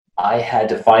I had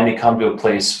to finally come to a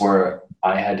place where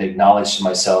I had to acknowledge to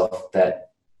myself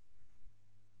that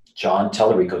John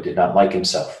Tallarico did not like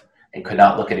himself and could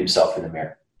not look at himself in the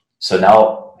mirror. So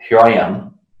now here I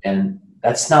am, and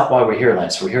that's not why we're here,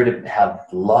 Lance. We're here to have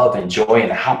love and joy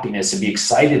and happiness and be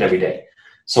excited every day.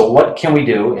 So what can we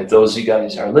do if those of you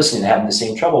guys are listening and having the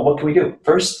same trouble? What can we do?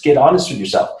 First, get honest with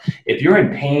yourself. If you're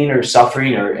in pain or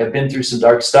suffering or have been through some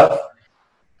dark stuff,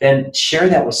 then share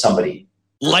that with somebody.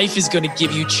 Life is going to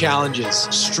give you challenges,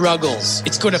 struggles.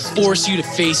 It's going to force you to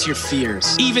face your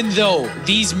fears. Even though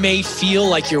these may feel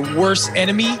like your worst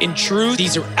enemy, in truth,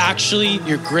 these are actually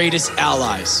your greatest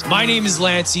allies. My name is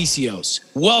Lance Essios.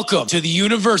 Welcome to the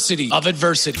University of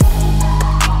Adversity.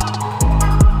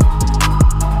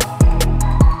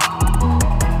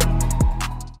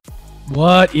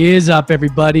 What is up,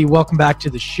 everybody? Welcome back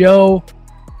to the show.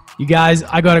 You guys,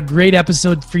 I got a great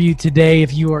episode for you today.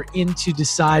 If you are into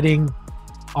deciding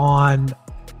on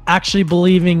actually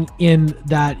believing in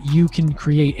that you can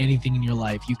create anything in your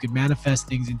life, you can manifest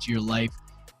things into your life,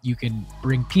 you can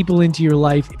bring people into your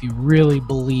life if you really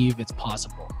believe it's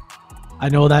possible. I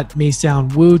know that may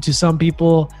sound woo to some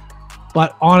people,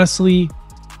 but honestly,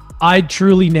 I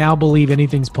truly now believe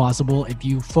anything's possible. If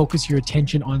you focus your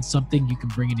attention on something, you can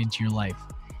bring it into your life.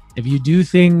 If you do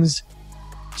things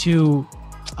to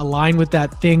align with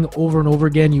that thing over and over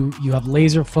again, you have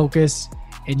laser focus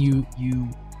and you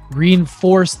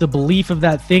reinforce the belief of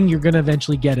that thing, you're going to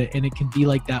eventually get it. And it can be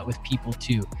like that with people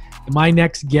too. And my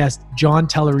next guest, John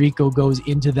Tallarico, goes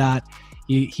into that.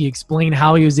 He explained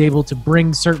how he was able to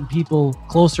bring certain people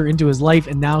closer into his life,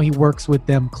 and now he works with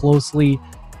them closely.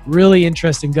 Really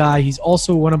interesting guy. He's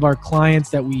also one of our clients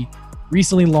that we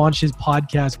recently launched his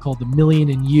podcast called The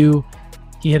Million and You.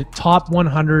 He hit top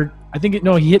 100.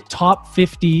 He hit top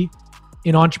 50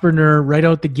 in entrepreneur right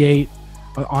out the gate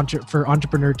for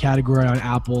entrepreneur category on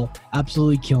Apple.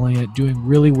 Absolutely killing it, doing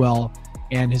really well.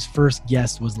 And his first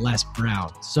guest was Les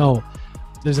Brown. So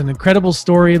there's an incredible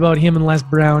story about him and Les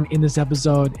Brown in this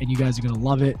episode, and you guys are going to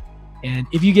love it. And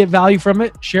if you get value from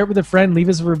it, share it with a friend, leave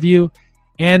us a review,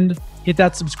 and hit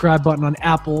that subscribe button on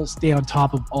Apple. Stay on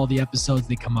top of all the episodes.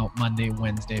 They come out Monday,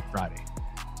 Wednesday, Friday.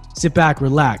 Sit back,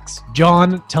 relax.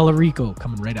 John Tallarico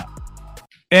coming right up.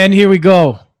 And here we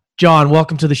go. John,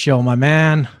 welcome to the show, my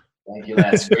man. Thank you,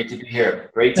 Lance. Great to be here.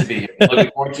 Great to be here.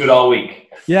 Looking forward to it all week.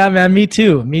 Yeah, man. Me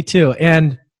too.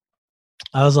 And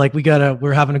I was like,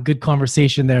 we're having a good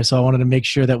conversation there. So I wanted to make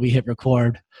sure that we hit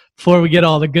record before we get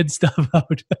all the good stuff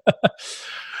out.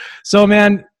 So,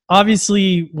 man,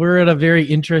 obviously we're at a very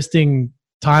interesting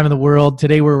time in the world.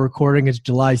 Today we're recording. It's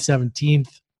July 17th.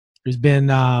 There's been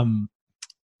a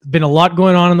lot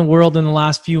going on in the world in the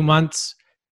last few months.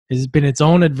 There's been its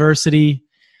own adversity.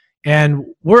 And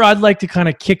where I'd like to kind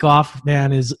of kick off,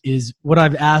 man, is what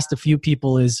I've asked a few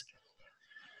people is,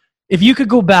 if you could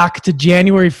go back to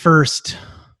January 1st,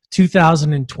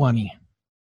 2020,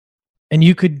 and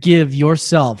you could give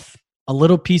yourself a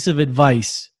little piece of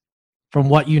advice from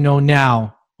what you know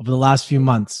now over the last few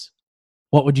months,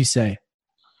 what would you say?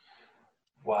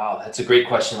 Wow, that's a great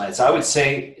question, Lance. I would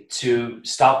say to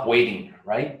stop waiting,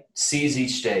 right? Seize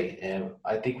each day. And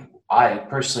I think I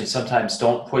personally sometimes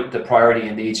don't put the priority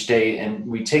into each day, and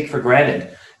we take for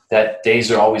granted that days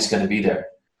are always going to be there.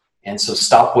 And so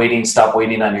stop waiting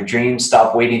on your dreams,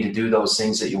 stop waiting to do those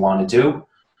things that you want to do,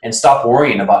 and stop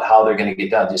worrying about how they're going to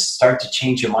get done. Just start to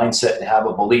change your mindset and have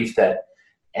a belief that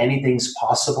anything's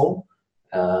possible.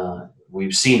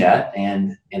 We've seen that,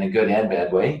 and in a good and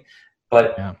bad way,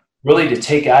 but really to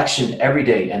take action every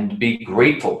day and be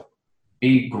grateful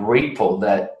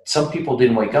that some people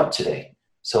didn't wake up today.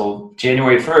 So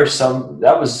January 1st,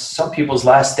 that was some people's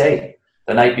last day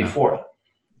the night before.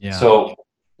 Yeah. So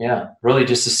really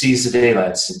just to seize the day,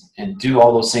 lads, and do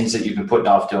all those things that you've been putting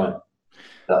off doing.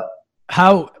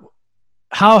 How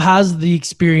has the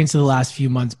experience of the last few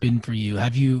months been for you?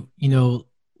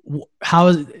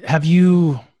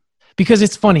 Because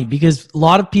it's funny, because a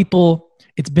lot of people,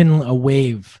 it's been a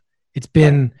wave. It's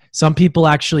been, some people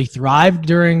actually thrived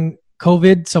during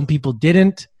COVID. Some people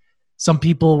didn't. Some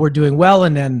people were doing well.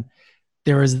 And then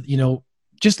there was,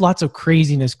 just lots of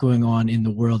craziness going on in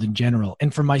the world in general.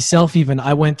 And for myself, even,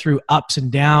 I went through ups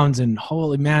and downs and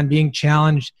holy man, being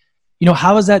challenged.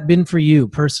 How has that been for you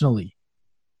personally?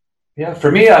 Yeah,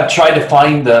 for me, I've tried to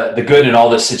find the good in all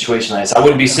this situation. I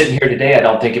wouldn't be sitting here today, I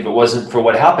don't think, if it wasn't for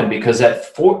what happened, because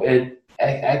it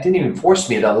didn't even force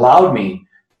me. It allowed me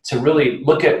to really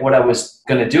look at what I was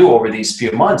going to do over these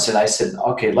few months. And I said,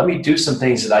 okay, let me do some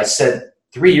things that I said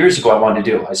 3 years ago I wanted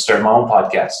to do. I started my own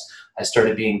podcast. I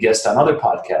started being guest on other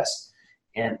podcasts.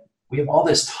 And we have all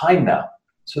this time now.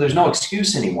 So there's no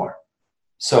excuse anymore.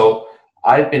 So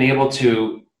I've been able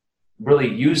to really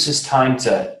use this time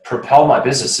to propel my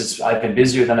business. I've been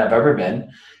busier than I've ever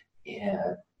been.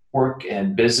 And work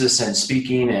and business and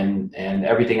speaking and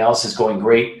everything else is going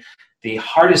great. The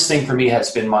hardest thing for me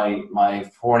has been my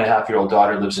 4.5-year-old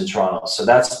daughter lives in Toronto. So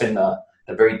that's been the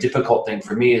very difficult thing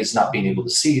for me, is not being able to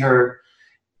see her.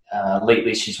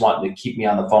 Lately, she's wanting to keep me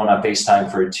on the phone on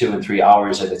FaceTime for 2 and 3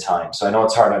 hours at a time. So I know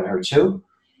it's hard on her too.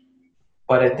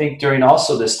 But I think during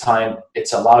also this time,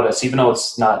 it's allowed us, even though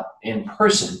it's not in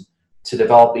person, to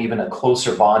develop even a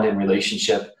closer bond and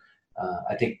relationship.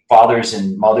 I think fathers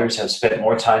and mothers have spent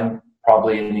more time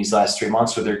probably in these last 3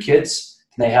 months with their kids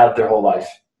than they have their whole life.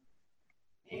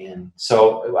 And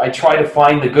so I try to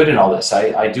find the good in all this.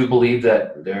 I do believe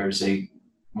that there's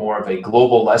more of a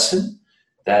global lesson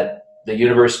that the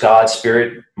universe, God,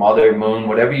 spirit, mother, moon,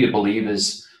 whatever you believe,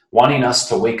 is wanting us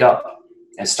to wake up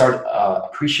and start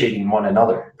appreciating one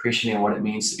another, appreciating what it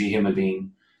means to be a human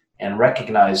being, and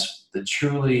recognize the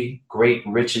truly great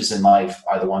riches in life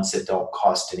are the ones that don't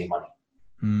cost any money.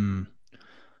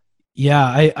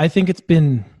 Yeah, I think it's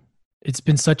been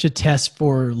such a test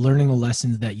for learning the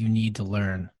lessons that you need to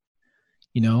learn.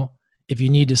 You know, if you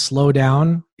need to slow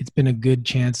down, it's been a good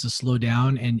chance to slow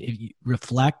down and if you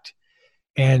reflect.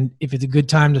 And if it's a good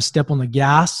time to step on the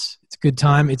gas, it's a good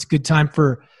time. It's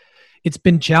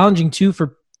been challenging too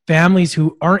for families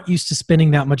who aren't used to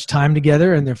spending that much time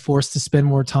together, and they're forced to spend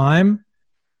more time.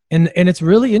 And it's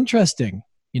really interesting,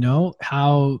 you know,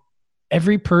 how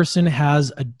every person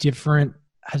has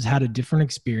had a different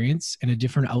experience and a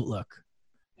different outlook.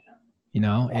 You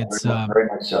know, it's very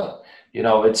much so. You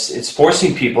know, it's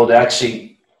forcing people to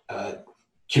actually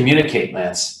communicate,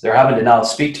 Lance. They're having to now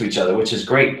speak to each other, which is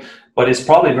great, but it's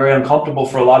probably very uncomfortable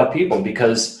for a lot of people,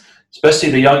 because especially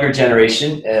the younger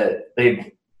generation,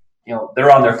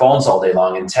 they're on their phones all day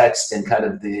long and text and kind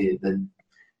of the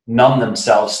numb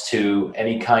themselves to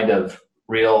any kind of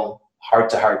real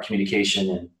heart-to-heart communication.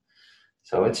 And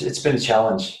so it's been a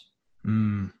challenge.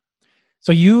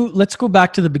 So let's go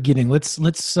back to the beginning.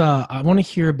 I want to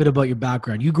hear a bit about your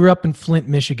background. You grew up in Flint,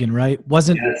 Michigan, right?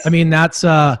 Yes. I mean, that's,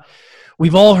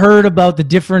 we've all heard about the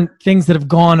different things that have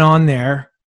gone on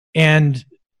there. And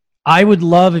I would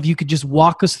love if you could just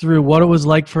walk us through what it was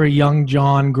like for a young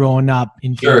John growing up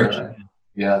in Flint, Michigan.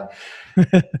 Yeah.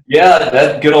 Yeah,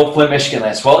 that good old Flint, Michigan,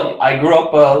 Lance. Well, I grew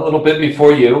up a little bit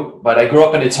before you, but I grew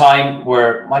up in a time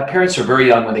where my parents were very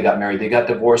young when they got married. They got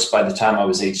divorced by the time I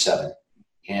was age 7.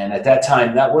 And at that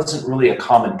time, that wasn't really a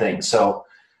common thing. So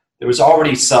there was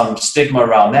already some stigma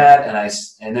around that.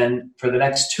 And then for the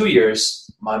next 2 years,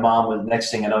 my mom was,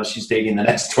 next thing I know, she's dating the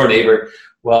next door neighbor.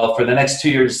 Well, for the next 2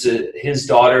 years, his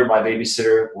daughter, my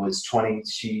babysitter, was 20.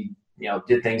 She,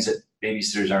 did things that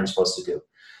babysitters aren't supposed to do.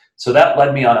 So that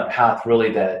led me on a path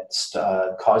really that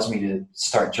caused me to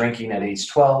start drinking at age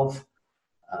 12.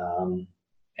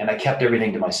 And I kept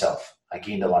everything to myself. I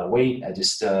gained a lot of weight. I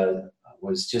just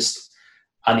was just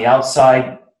on the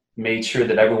outside, made sure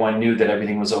that everyone knew that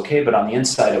everything was okay. But on the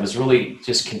inside, I was really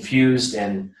just confused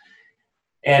and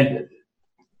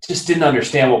just didn't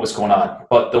understand what was going on.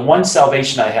 But the one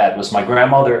salvation I had was my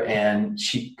grandmother, and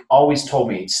she always told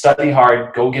me, study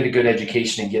hard, go get a good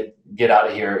education and get out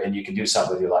of here, and you can do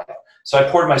something with your life. So I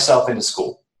poured myself into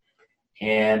school,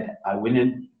 and I went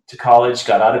into college,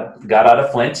 got out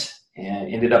of Flint,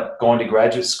 and ended up going to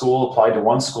graduate school, applied to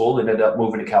one school, ended up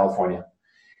moving to California.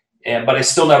 But I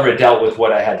still never dealt with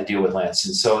what I had to deal with, Lance.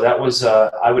 And so that was,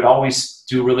 I would always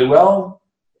do really well,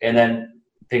 and then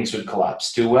things would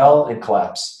collapse, do well and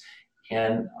collapse.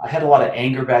 And I had a lot of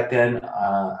anger back then.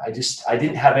 I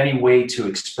didn't have any way to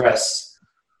express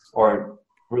or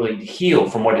really heal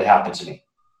from what had happened to me.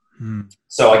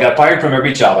 So I got fired from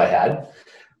every job I had.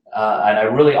 And I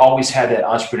really always had that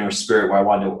entrepreneur spirit where I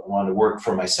wanted to work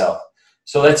for myself.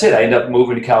 So that's it. I ended up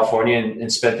moving to California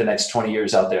and spent the next 20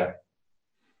 years out there.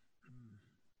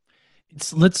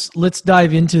 Let's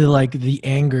dive into like the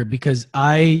anger, because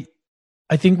I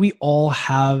think we all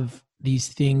have these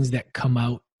things that come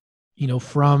out,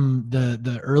 from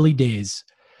the early days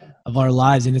of our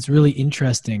lives, and it's really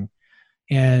interesting,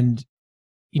 and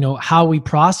how we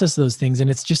process those things, and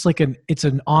it's just like it's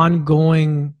an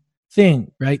ongoing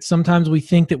thing, right? Sometimes we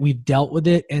think that we've dealt with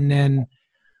it, and then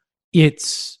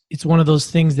it's one of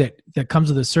those things that comes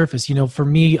to the surface. For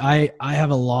me, I have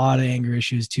a lot of anger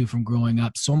issues too from growing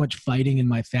up. So much fighting in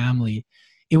my family.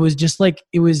 It was just like,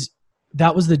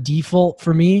 that was the default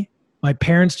for me. My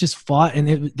parents just fought,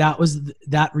 and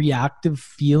that reactive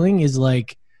feeling is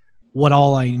like what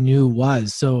all I knew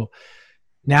was. So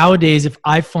nowadays, if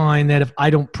I find that if I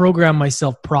don't program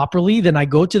myself properly, then I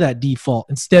go to that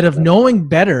default instead of knowing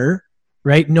better,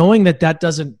 right? Knowing that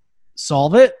doesn't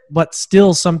solve it, but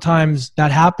still sometimes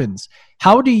that happens.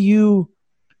 How do you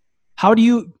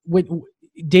with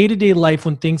day-to-day life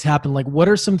when things happen, like what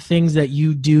are some things that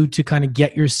you do to kind of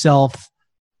get yourself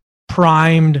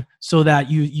primed so that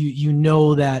you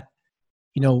know that,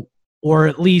 you know, or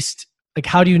at least like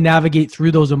how do you navigate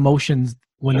through those emotions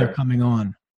when they're coming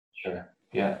on? Sure.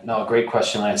 Yeah, no, great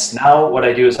question, Lance. Now what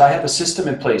I do is I have a system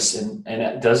in place, and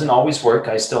it doesn't always work.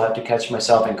 I still have to catch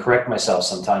myself and correct myself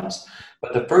sometimes.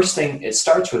 But the first thing it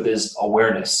starts with is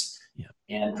awareness. Yeah.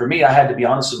 And for me, I had to be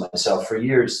honest with myself for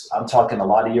years. I'm talking a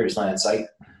lot of years, Lance. I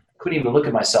couldn't even look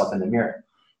at myself in the mirror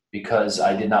because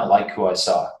I did not like who I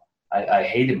saw. I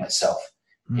hated myself.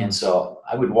 And so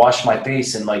I would wash my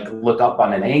face and like look up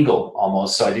on an angle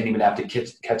almost, so I didn't even have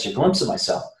to catch a glimpse of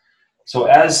myself. So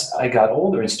as I got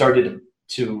older and started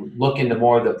to look into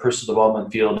more of the personal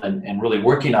development field and really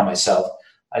working on myself,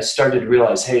 I started to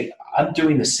realize, hey, I'm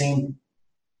doing the same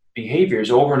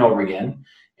behaviors over and over again.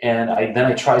 And then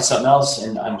I try something else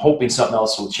and I'm hoping something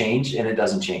else will change, and it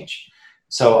doesn't change.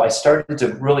 So I started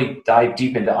to really dive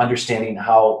deep into understanding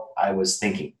how I was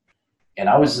thinking. And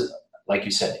I was, like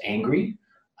you said, angry.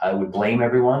 I would blame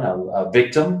everyone, a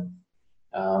victim.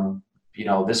 You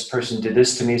know, this person did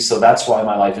this to me, so that's why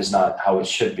my life is not how it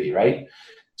should be, right?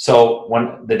 So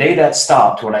when the day that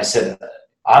stopped, when I said,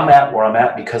 I'm at where I'm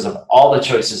at because of all the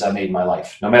choices I made in my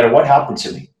life, no matter what happened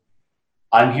to me,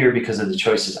 I'm here because of the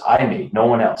choices I made, no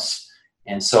one else.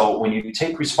 And so when you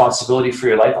take responsibility for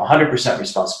your life, 100%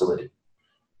 responsibility,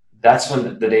 that's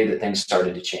when the day that things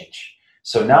started to change.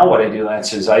 So now what I do,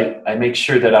 Lance, is I make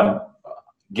sure that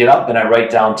get up and I write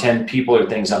down 10 people or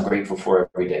things I'm grateful for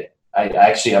every day. I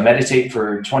meditate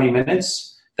for 20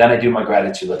 minutes, then I do my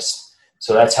gratitude list.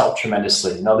 So that's helped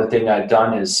tremendously. Another thing I've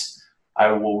done is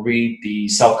I will read the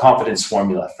self-confidence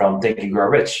formula from Think and Grow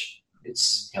Rich.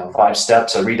 It's 5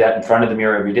 steps. I read that in front of the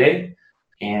mirror every day.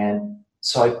 And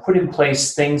so I put in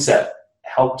place things that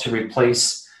help to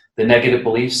replace the negative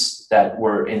beliefs that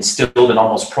were instilled and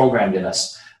almost programmed in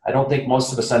us. I don't think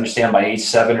most of us understand by age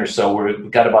 7 or so,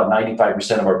 we've got about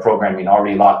 95% of our programming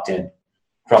already locked in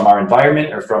from our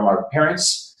environment or from our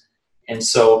parents. And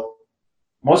so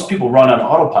most people run on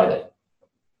autopilot.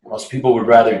 Most people would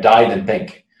rather die than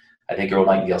think. I think Earl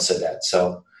Nightingale said that.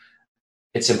 So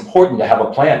it's important to have a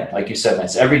plan. Like you said,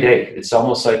 Lance, every day. It's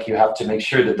almost like you have to make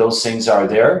sure that those things are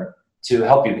there to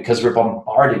help you because we're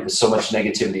bombarded with so much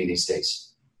negativity these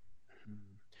days.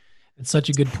 It's such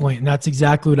a good point. And that's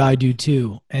exactly what I do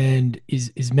too. And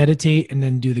is meditate and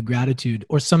then do the gratitude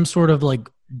or some sort of like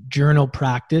journal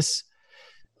practice.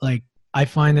 Like I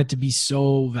find that to be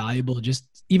so valuable, just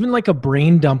even like a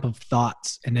brain dump of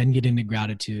thoughts and then get into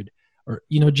gratitude or,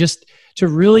 just to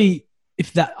really,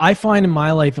 I find in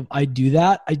my life, if I do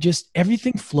that,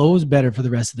 everything flows better for the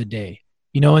rest of the day,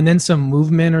 and then some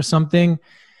movement or something.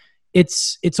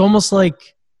 It's almost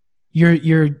like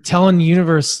you're telling the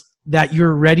universe that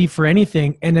you're ready for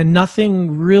anything, and then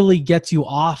nothing really gets you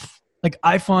off. Like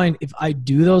I find if I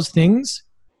do those things,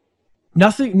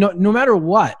 nothing, no matter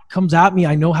what comes at me,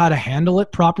 I know how to handle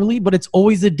it properly, but it's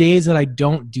always the days that I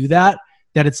don't do that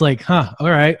it's like, all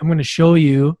right, I'm going to show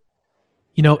you,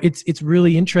 it's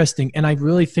really interesting. And I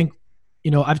really think,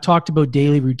 I've talked about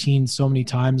daily routines so many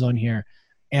times on here,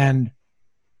 and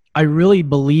I really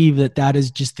believe that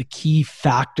is just the key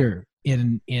factor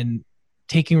in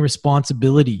taking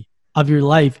responsibility of your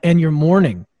life and your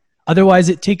morning. Otherwise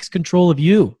it takes control of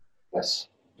you. Yes.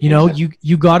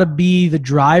 You got to be the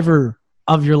driver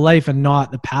of your life and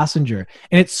not the passenger.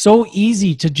 And it's so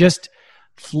easy to just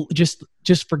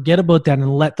forget about that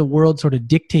and let the world sort of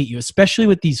dictate you, especially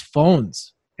with these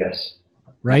phones. Yes.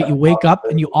 Right? You wake up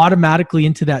and you automatically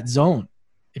into that zone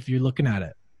if you're looking at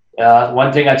it.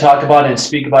 One thing I talk about and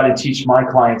speak about and teach my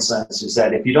clients is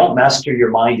that if you don't master your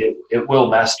mind, it will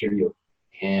master you.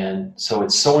 And so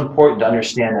it's so important to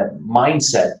understand that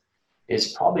mindset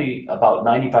is probably about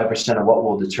 95% of what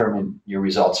will determine your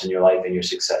results in your life and your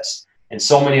success. And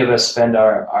so many of us spend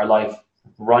our life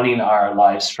running our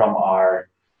lives from our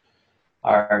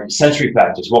sensory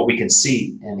factors, what we can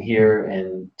see and hear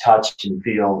and touch and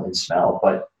feel and smell.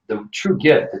 But the true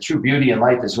gift, the true beauty in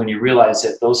life is when you realize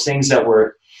that those things that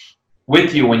were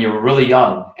with you when you were really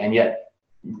young and yet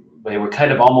they were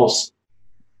kind of almost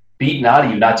beaten out of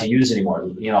you not to use anymore.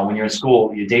 When you're in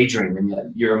school, you daydream,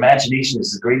 and your imagination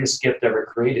is the greatest gift ever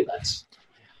created. That's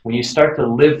when you start to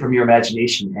live from your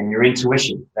imagination and your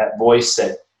intuition, that voice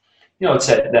that, it's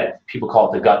that people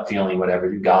call it the gut feeling, whatever,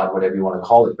 God, whatever you want to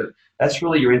call it. But that's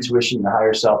really your intuition, your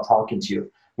higher self talking to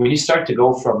you. When you start to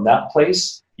go from that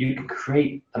place, you can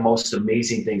create the most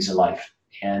amazing things in life.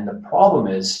 And the problem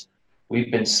is we've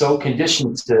been so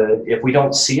conditioned to, if we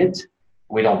don't see it,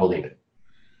 we don't believe it.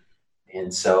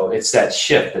 And so it's that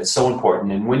shift that's so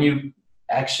important. And when you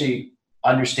actually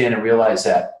understand and realize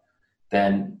that,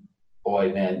 then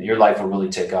boy, man, your life will really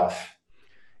take off.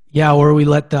 Yeah, or we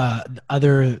let the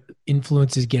other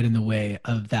influences get in the way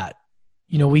of that.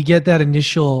 You know, we get that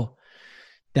initial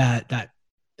that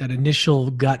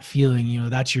initial gut feeling, you know,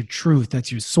 that's your truth,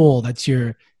 that's your soul,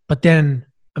 but then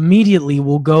immediately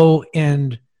we'll go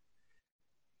and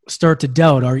start to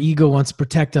doubt. Our ego wants to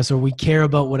protect us, or we care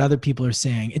about what other people are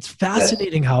saying. It's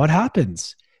fascinating how it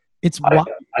happens. I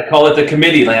call it the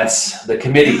committee, Lance, the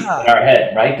committee in our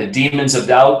head, right? The demons of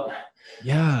doubt.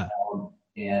 Yeah.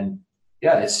 And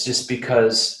yeah, it's just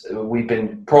because we've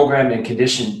been programmed and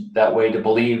conditioned that way to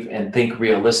believe and think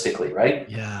realistically, right?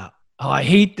 Yeah. Oh, I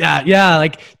hate that. Yeah.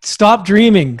 Like, stop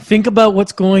dreaming. Think about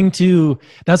what's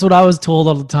that's what I was told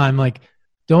all the time. Like,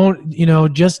 don't,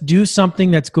 just do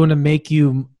something that's going to make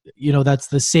you, that's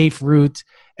the safe route.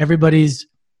 Everybody's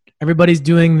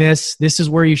doing this. This is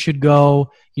where you should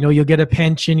go. You'll get a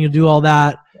pension, you'll do all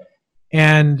that.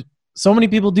 And so many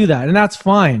people do that, and that's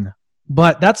fine,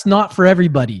 but that's not for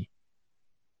everybody.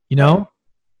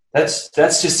 That's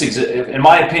just, in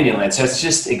my opinion, Lance, that's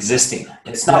just existing.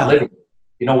 It's not living.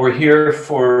 We're here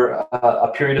for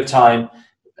a period of time.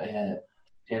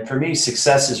 And for me,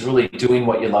 success is really doing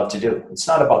what you love to do. It's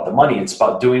not about the money. It's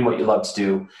about doing what you love to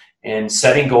do and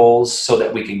setting goals so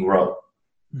that we can grow.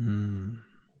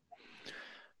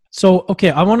 So, okay,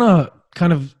 I want to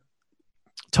kind of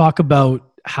talk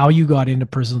about how you got into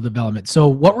personal development. So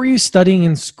what were you studying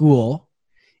in school?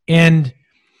 And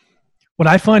what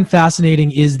I find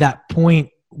fascinating is that point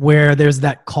where there's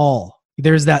that call,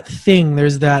 there's that thing,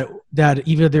 there's that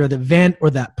either the event or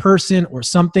that person or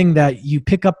something that you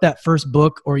pick up that first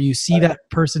book or you see that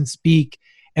person speak,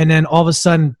 and then all of a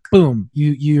sudden, boom,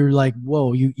 you're like,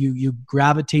 whoa, you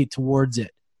gravitate towards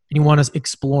it and you want to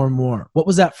explore more. What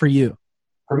was that for you?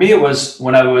 For me, it was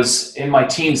when I was in my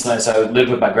teens, Lance. I lived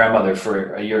with my grandmother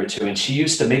for a year or two, and she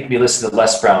used to make me listen to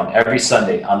Les Brown every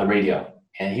Sunday on the radio.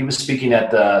 And he was speaking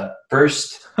at the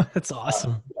First That's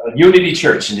awesome. Unity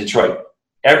Church in Detroit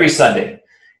every Sunday.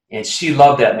 And she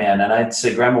loved that man. And I'd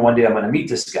say, Grandma, one day I'm going to meet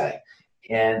this guy.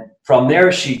 And from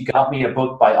there, she got me a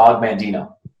book by Og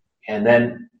Mandino. And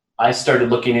then I started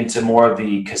looking into more of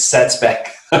the cassettes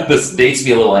back. This dates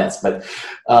me a little, Lance, but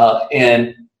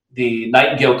and the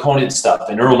Nightingale Conant stuff,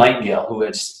 and Earl Nightingale, who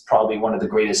is probably one of the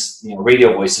greatest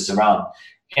radio voices around.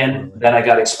 And then I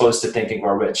got exposed to Think and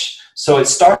Grow Rich. So it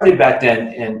started back then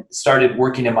and started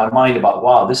working in my mind about,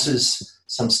 wow, this is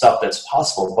some stuff that's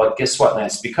possible. But guess what,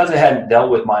 Lance? Because I hadn't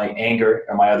dealt with my anger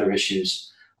or my other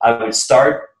issues, I would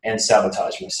start and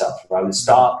sabotage myself. Or I would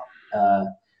stop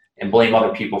and blame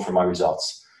other people for my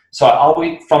results. So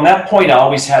from that point, I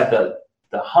always had the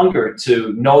hunger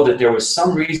to know that there was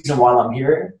some reason why I'm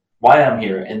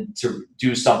here, and to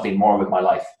do something more with my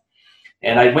life.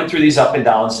 And I went through these up and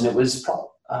downs, and it was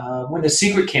when The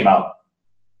Secret came out.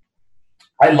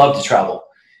 I love to travel,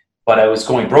 but I was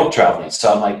going broke traveling.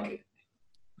 So I'm like,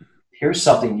 here's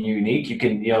something unique. You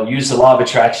can use the law of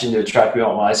attraction to attract me.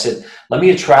 I said, let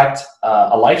me attract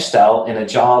a lifestyle and a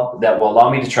job that will allow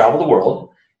me to travel the world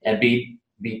and be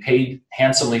paid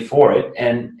handsomely for it,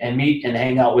 and meet and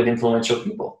hang out with influential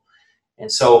people.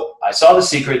 And so I saw The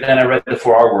Secret, then I read the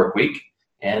 4-Hour Workweek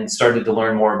and started to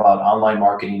learn more about online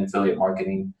marketing, affiliate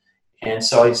marketing. And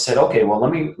so I said, okay, well,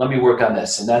 let me work on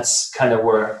this. And that's kind of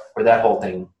where that whole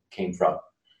thing came from.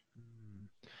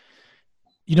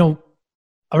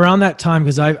 Around that time,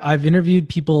 because I've interviewed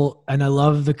people and I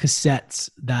love the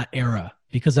cassettes, that era,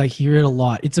 because I hear it a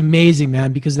lot. It's amazing,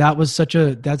 man, because that's such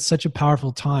a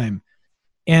powerful time.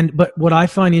 But what I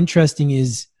find interesting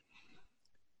is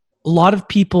a lot of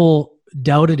people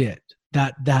doubted it,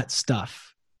 that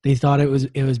stuff. They thought it was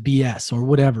BS or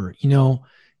whatever,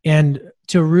 and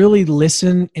to really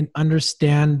listen and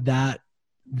understand that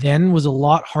then was a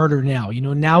lot harder now.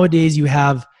 Nowadays you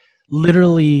have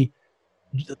literally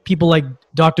people like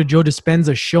Dr. Joe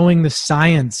Dispenza showing the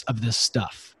science of this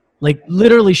stuff, like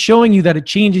literally showing you that it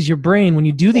changes your brain when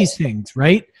you do these things,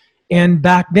 right? And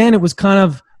back then it was kind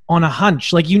of on a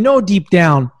hunch, like deep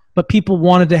down, but people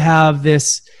wanted to have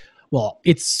this, well,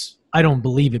 I don't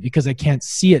believe it because I can't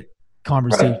see it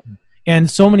conversation. Right. And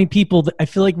so many people, I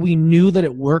feel like we knew that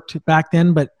it worked back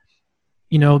then, but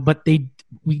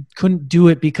we couldn't do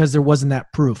it because there wasn't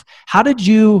that proof. How did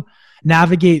you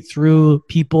navigate through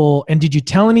people, and did you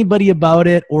tell anybody about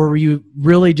it, or were you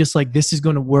really just like, this is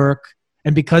going to work?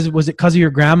 And was it because of your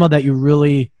grandma that you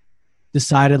really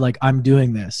decided, like, I'm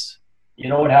doing this? You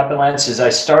know what happened, Lance, is I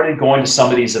started going to some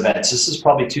of these events. This is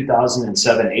probably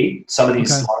 2007, 8. Some of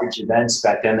these large events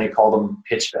back then, they called them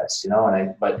Pitch Fest,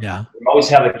 but Yeah. we always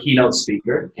have a keynote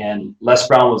speaker, and Les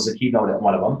Brown was the keynote at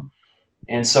one of them.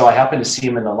 And so I happened to see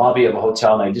him in the lobby of a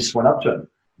hotel, and I just went up to him.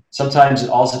 Sometimes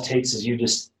all it takes is you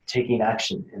just taking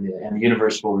action, and the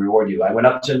universe will reward you. I went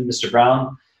up to him, Mr.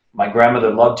 Brown. My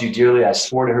grandmother loved you dearly. I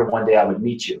swore to her one day I would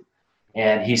meet you.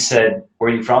 And he said,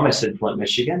 where are you from? I said, Flint,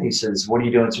 Michigan. He says, what are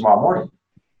you doing tomorrow morning?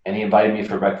 And he invited me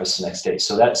for breakfast the next day.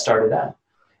 So that started that.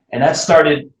 And that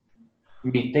started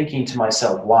me thinking to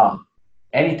myself, wow,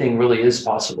 anything really is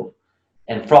possible.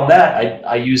 And from that,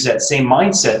 I used that same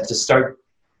mindset to start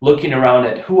looking around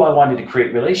at who I wanted to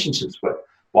create relationships with.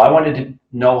 Well, I wanted to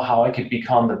know how I could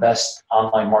become the best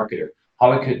online marketer,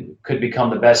 how I could become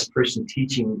the best person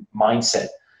teaching mindset.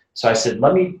 So I said,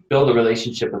 let me build a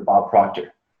relationship with Bob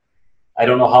Proctor. I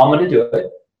don't know how I'm going to do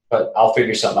it, but I'll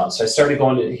figure something out. So I started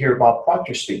going to hear Bob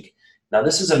Proctor speak. Now,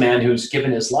 this is a man who's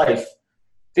given his life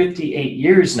 58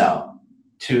 years now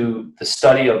to the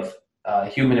study of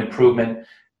human improvement,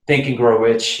 Think and Grow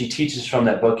Rich. He teaches from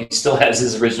that book. He still has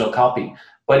his original copy,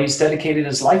 but he's dedicated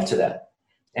his life to that.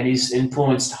 And he's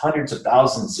influenced hundreds of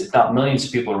thousands, if not millions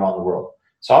of people around the world.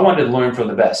 So I wanted to learn from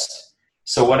the best.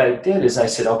 So what I did is I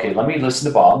said, okay, let me listen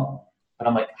to Bob. But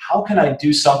I'm like, how can I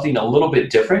do something a little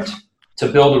bit different to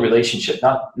build a relationship,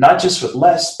 not just with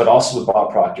Les, but also with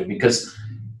Bob Proctor? Because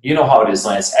you know how it is,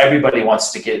 Lance. Everybody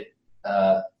wants to get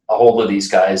a hold of these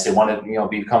guys. They want to,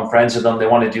 become friends with them. They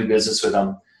want to do business with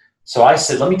them. So I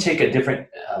said, let me take a different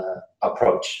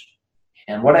approach.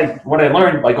 And what I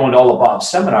learned by going to all of Bob's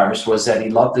seminars was that he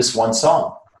loved this one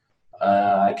song.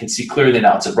 I can see clearly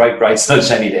now. It's a bright, bright,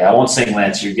 sunshiny day. I won't sing,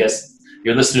 Lance.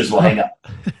 Your listeners will hang up.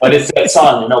 But it's that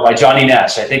song, by Johnny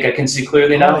Nash. I think I can see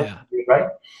clearly now. Oh, yeah. Right?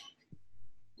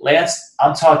 Lance,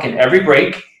 I'm talking every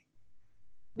break.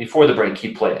 Before the break,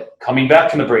 he'd play it. Coming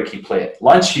back from the break, he'd play it.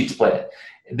 Lunch, he'd play it.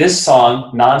 This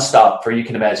song, nonstop, for, you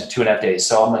can imagine, 2.5 days.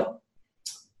 So I'm like,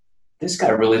 this guy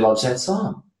really loves that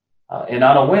song. And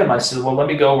on a whim, I said, well, let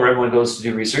me go where everyone goes to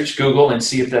do research, Google, and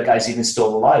see if that guy's even still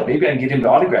alive. Maybe I can get him to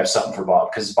autograph something for Bob,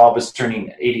 because Bob was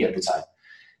turning 80 at the time.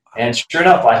 And sure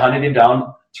enough, I hunted him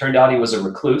down. Turned out he was a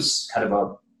recluse,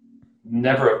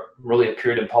 never really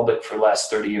appeared in public for the last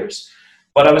 30 years.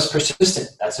 But I was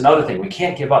persistent. That's another thing. We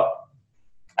can't give up.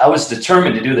 I was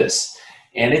determined to do this.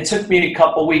 And it took me a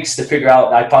couple weeks to figure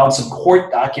out. I found some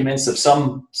court documents of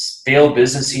some failed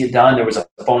business he had done. There was a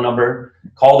phone number.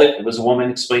 Called it. It was a woman.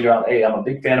 Explained to her, hey, I'm a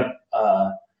big fan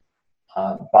of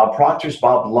Bob Proctor's.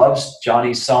 Bob loves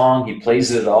Johnny's song. He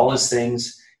plays it at all his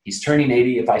things. He's turning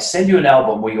 80. If I send you an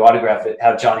album, will you autograph it?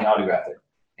 Have Johnny autograph it?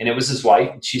 And it was his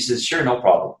wife. She says, sure, no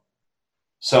problem.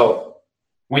 So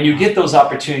when you get those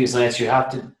opportunities, Lance, you have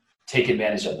to take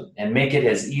advantage of them and make it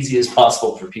as easy as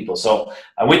possible for people. So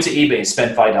I went to eBay and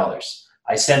spent $5.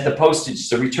 I sent the postage,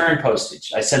 the return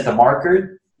postage. I sent the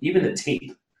marker, even the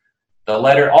tape, the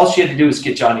letter. All she had to do was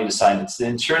get Johnny to sign it.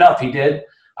 And sure enough, he did.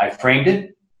 I framed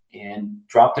it and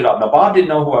dropped it off. Now, Bob didn't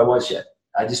know who I was yet.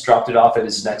 I just dropped it off at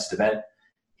his next event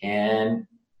and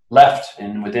left.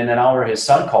 And within an hour, his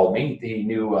son called me. He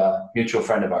knew a mutual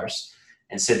friend of ours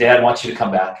and said, Dad, I want you to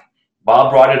come back.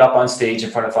 Bob brought it up on stage in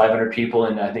front of 500 people,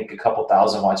 and I think a couple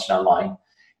thousand watched online.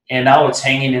 And now it's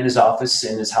hanging in his office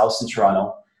in his house in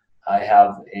Toronto. I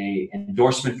have an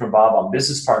endorsement from Bob. I'm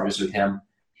business partners with him,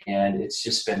 and it's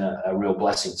just been a real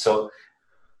blessing. So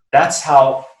that's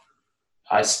how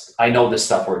I know this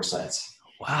stuff works, Lance.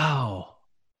 Wow.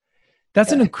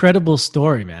 That's an incredible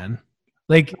story, man.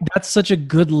 Like, that's such a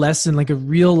good lesson, like a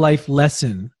real life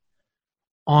lesson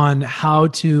on how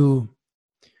to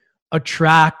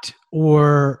attract,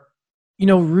 or,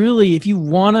 really, if you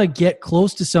want to get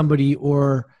close to somebody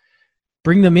or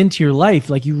bring them into your life,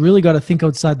 like, you really got to think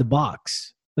outside the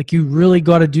box. Like, you really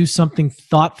got to do something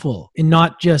thoughtful and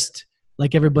not just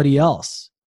like everybody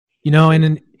else,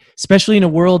 and especially in a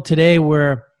world today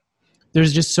where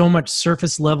there's just so much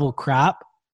surface level crap.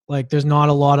 Like, there's not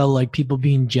a lot of like people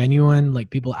being genuine, like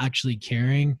people actually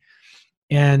caring.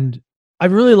 And I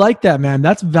really like that, man.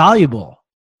 That's valuable.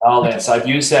 Oh, Lance, I've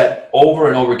used that over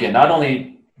and over again, not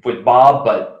only with Bob,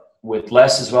 but with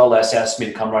Les as well. Les asked me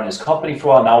to come run his company for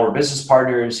a while. Now we're business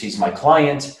partners. He's my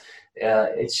client.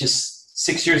 It's just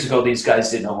 6 years ago, these guys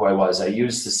didn't know who I was. I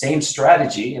used the same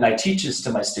strategy, and I teach this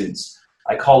to my students.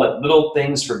 I call it little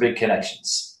things for big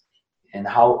connections, and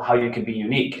how you can be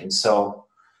unique. And so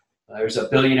there's a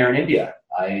billionaire in India.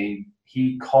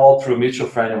 He called through a mutual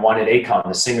friend and wanted Akon,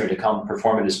 the singer, to come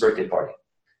perform at his birthday party.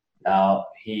 Now,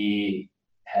 he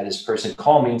had his person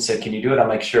call me and said, can you do it? I'm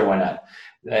like, sure, why not?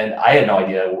 And I had no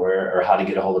idea where or how to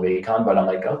get a hold of Akon, but I'm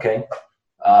like, okay.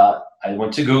 I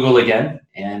went to Google again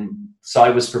and saw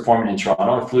he was performing in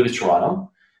Toronto. I flew to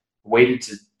Toronto, waited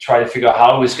to try to figure out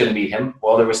how I was going to meet him.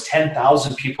 Well, there was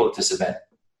 10,000 people at this event.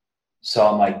 So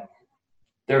I'm like,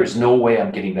 there is no way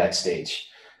I'm getting backstage.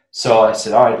 So I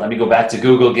said, all right, let me go back to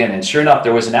Google again. And sure enough,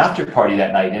 there was an after party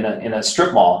that night in a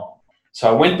strip mall. So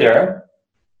I went there.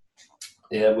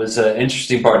 It was an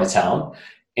interesting part of town.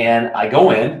 And I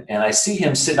go in and I see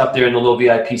him sitting up there in the little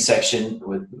VIP section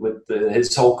with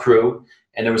his whole crew.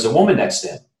 And there was a woman next to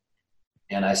him.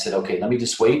 And I said, okay, let me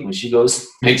just wait. When she goes,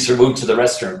 makes her move to the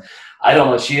restroom. I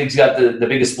don't know. She's got the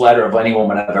biggest bladder of any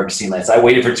woman I've ever seen, Lance. I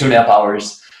waited for 2.5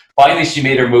 hours. Finally, she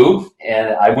made her move.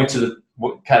 And I went to the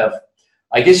kind of,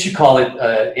 I guess you call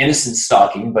it innocent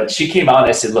stalking. But she came out and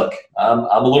I said, look, I'm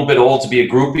a little bit old to be a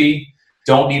groupie.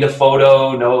 Don't need a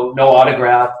photo, no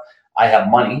autograph. I have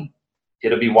money.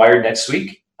 It'll be wired next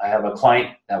week. I have a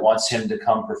client that wants him to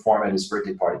come perform at his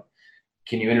birthday party.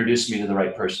 Can you introduce me to the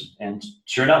right person? And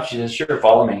sure enough, she said, sure,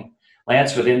 follow me.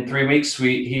 Lance, within 3 weeks,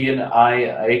 he and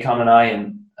I, Akon and I,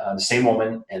 and the same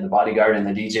woman and the bodyguard and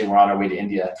the DJ were on our way to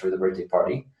India for the birthday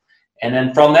party. And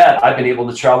then from that, I've been able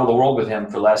to travel the world with him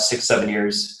for the last 6-7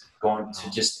 years, going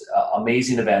to just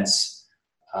amazing events.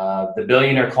 The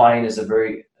billionaire client is a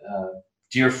very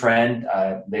dear friend.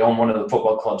 They own one of the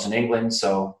football clubs in England.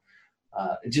 So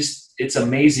it's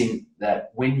amazing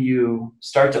that when you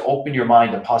start to open your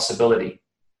mind to possibility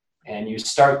and you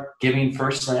start giving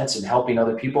first, Lance, and helping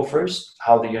other people first,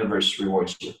 how the universe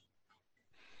rewards you.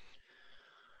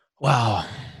 Wow.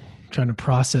 I'm trying to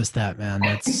process that, man.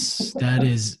 That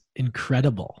is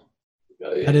incredible.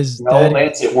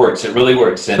 Lance, it works. It really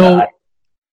works. And so,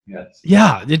 yes.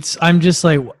 Yeah, I'm just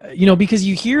like, because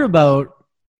you hear about,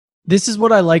 this is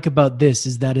what I like about this,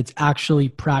 is that it's actually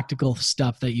practical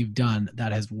stuff that you've done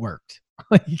that has worked.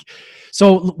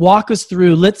 So walk us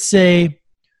through, let's say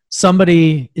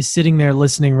somebody is sitting there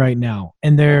listening right now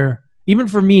and they're, even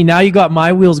for me, now you got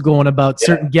my wheels going about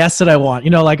certain guests that I want,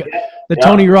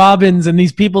 Tony Robbins and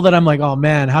these people that I'm like, oh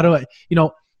man, how do I,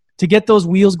 to get those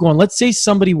wheels going. Let's say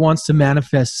somebody wants to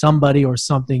manifest somebody or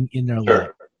something in their life.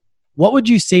 What would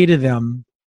you say to them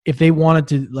if they wanted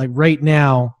to, like right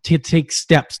now, to take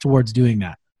steps towards doing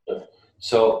that?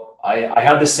 So I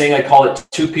have this saying, I call it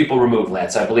 2 people removed,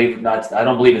 Lance. I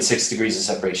don't believe in 6 degrees of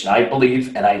separation. I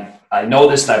believe, and I know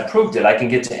this and I've proved it, I can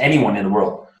get to anyone in the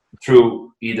world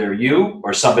through either you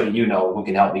or somebody who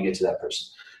can help me get to that person.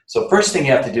 So first thing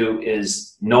you have to do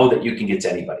is know that you can get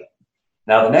to anybody.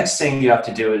 Now, the next thing you have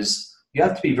to do is you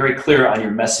have to be very clear on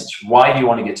your message. Why do you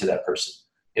want to get to that person?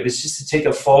 If it's just to take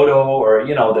a photo or,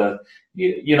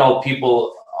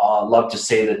 people love to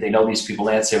say that they know these people,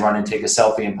 Lance, they run and take a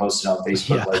selfie and post it on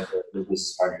Facebook like their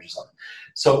business partners or something.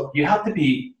 So you have to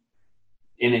be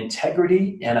in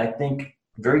integrity and I think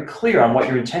very clear on what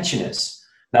your intention is.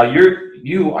 Now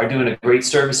you are doing a great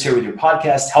service here with your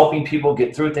podcast, helping people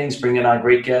get through things, bringing on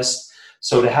great guests.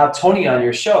 So to have Tony on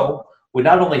your show would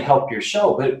not only help your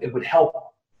show, but it would help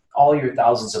all your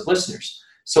thousands of listeners.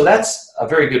 So that's a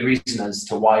very good reason as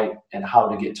to why and how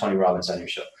to get Tony Robbins on your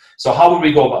show. So how would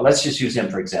we go about, let's just use him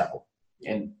for example.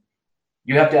 And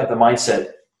you have to have the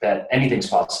mindset that anything's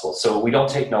possible. So we don't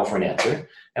take no for an answer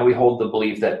and we hold the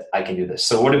belief that I can do this.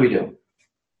 So what do?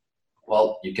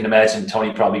 Well, you can imagine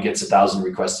Tony probably gets 1,000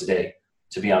 requests a day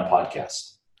to be on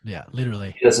podcast. Yeah,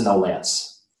 literally. He doesn't know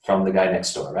Lance from the guy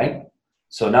next door, right?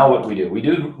 So now what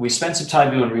we spend some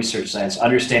time doing research, Lance,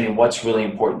 understanding what's really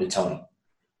important to Tony.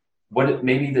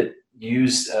 Maybe that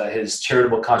use his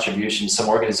charitable contributions, some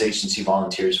organizations he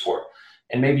volunteers for,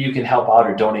 and maybe you can help out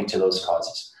or donate to those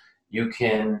causes. You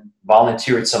can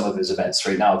volunteer at some of his events.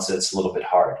 Right now it's a little bit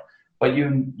hard, but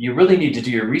you really need to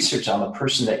do your research on the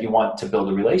person that you want to build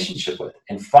a relationship with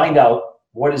and find out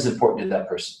what is important to that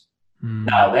person.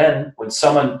 Now then, when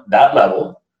someone that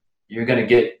level, you're going to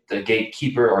get the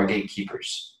gatekeeper or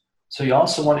gatekeepers. So you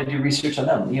also want to do research on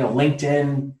them.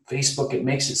 LinkedIn, Facebook, it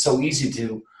makes it so easy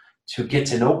to get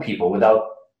to know people without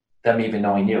them even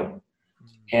knowing you.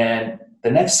 And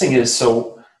the next thing is,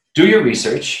 so do your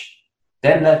research.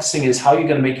 Then next thing is, how are you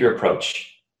going to make your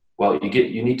approach? Well,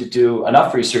 you need to do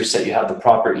enough research that you have the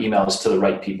proper emails to the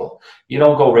right people. You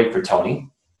don't go right for Tony.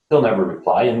 He'll never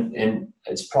reply. And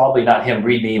it's probably not him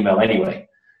reading the email anyway.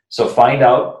 So find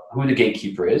out who the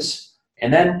gatekeeper is.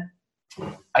 And then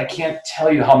I can't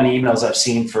tell you how many emails I've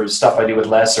seen for stuff I do with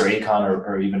Les or Akon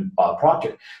or even Bob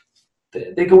Proctor.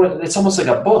 They go, it's almost like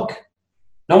a book.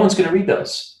 No one's going to read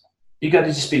those. You got to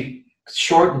just be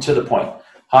short and to the point.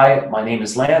 Hi, my name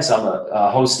is Lance. I'm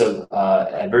a host of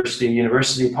Adversity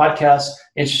University podcast.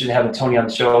 Interested in having Tony on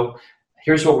the show.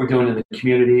 Here's what we're doing in the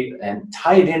community, and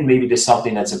tie it in maybe to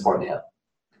something that's important to him.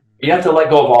 You have to let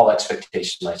go of all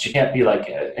expectations. Like, you can't be like,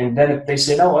 and then if they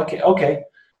say no, okay,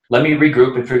 let me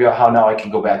regroup and figure out how now I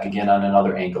can go back again on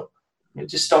another angle. You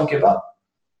just don't give up.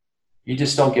 You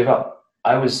just don't give up.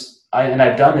 And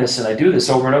I've done this, and I do this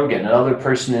over and over again. Another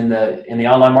person in the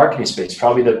online marketing space,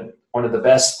 probably one of the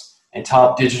best and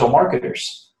top digital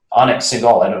marketers, Anik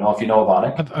Singhal. I don't know if you know of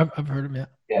Anik. I've heard of him.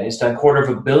 Yeah, he's done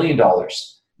 $250 million.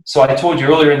 So I told you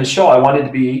earlier in the show, I wanted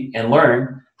to be and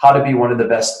learn how to be one of the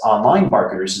best online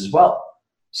marketers as well.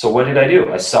 So what did I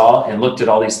do? I saw and looked at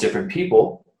all these different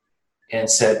people and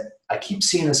said, I keep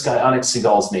seeing this guy Anik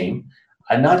Singhal's name.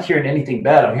 I'm not hearing anything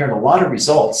bad. I'm hearing a lot of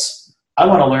results. I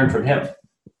want to learn from him.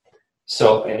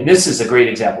 So, and this is a great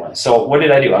example. So what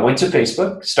did I do? I went to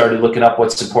Facebook, started looking up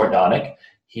what's important to Anik.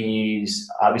 He's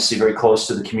obviously very close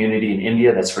to the community in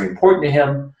India. That's very important to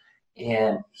him.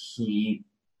 And he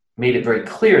made it very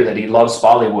clear that he loves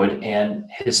Bollywood, and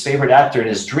his favorite actor in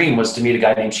his dream was to meet a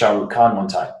guy named Shah Rukh Khan one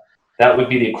time. That would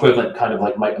be the equivalent, kind of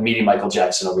like meeting Michael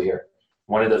Jackson over here,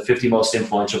 one of the 50 most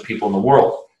influential people in the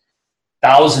world.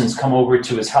 Thousands come over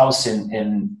to his house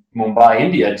in Mumbai,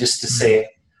 India, just to say,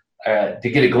 to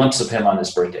get a glimpse of him on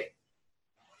his birthday.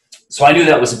 So I knew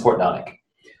that was important to Anik.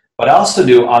 But I also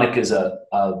knew Anik is a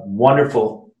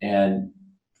wonderful, and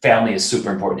family is super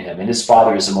important to him. And his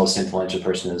father is the most influential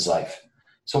person in his life.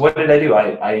 So what did I do?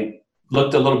 I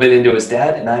looked a little bit into his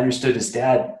dad, and I understood his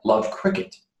dad loved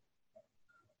cricket.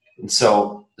 And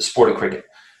so the sport of cricket.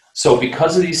 So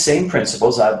because of these same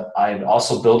principles, I've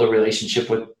also built a relationship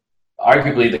with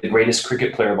arguably the greatest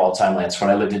cricket player of all time, Lance, when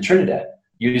I lived in Trinidad.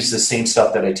 Used the same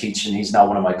stuff that I teach, and he's now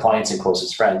one of my clients and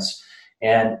closest friends.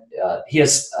 And he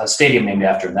has a stadium named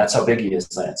after him. That's how big he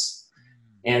is, Lance.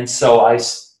 And so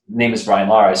name is Brian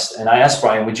Lara, and I asked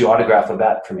Brian, would you autograph a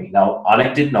bat for me? Now,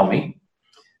 Anik didn't know me.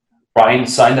 Brian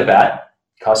signed the bat,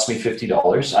 cost me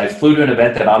 $50. I flew to an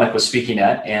event that Anik was speaking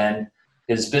at, and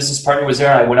his business partner was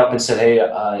there. I went up and said, hey,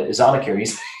 is Anik here?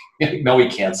 He's no, he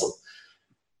canceled.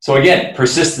 So again,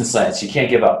 persistence, Lance, you can't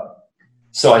give up.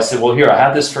 So I said, well, here, I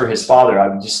have this for his father.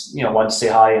 I just, wanted to say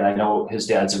hi, and I know his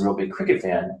dad's a real big cricket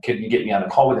fan. Could you get me on a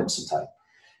call with him sometime?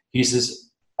 He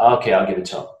says, okay, I'll give it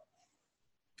to him.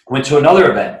 Went to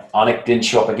another event. Anik didn't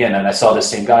show up again, and I saw the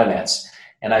same guy, Lance.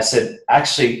 And I said,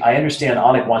 actually, I understand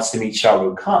Anik wants to meet Shah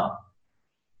Rukh Khan.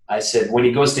 I said, when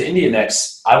he goes to India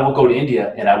next, I will go to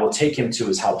India, and I will take him to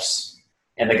his house.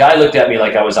 And the guy looked at me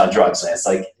like I was on drugs, Lance.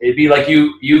 Like, it'd be like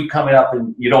you coming up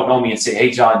and you don't know me and say,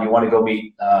 hey, John, you want to go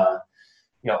meet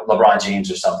LeBron James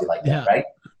or something like that, right?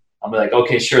 I'm like,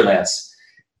 okay, sure, Lance.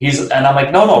 And I'm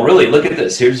like, no, really, look at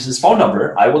this. Here's his phone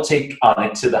number. I will take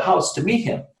Anik to the house to meet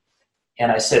him.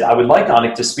 And I said, I would like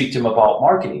Anik to speak to him about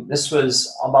marketing. This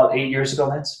was about 8 years ago,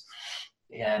 Lance.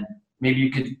 And maybe you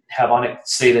could have Anik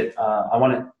say that I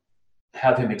want to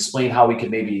have him explain how we could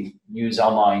maybe use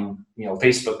online,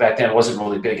 Facebook back then. It wasn't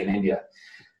really big in India.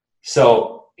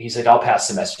 So he's like, I'll pass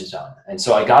the message on. And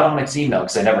so I got Anik's email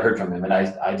because I never heard from him. And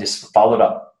I just followed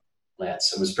up,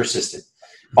 Lance. It was persistent.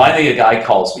 Finally, a guy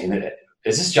calls me. And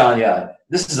is this John? Yeah,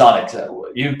 this is Anik.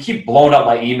 You keep blowing up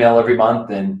my email every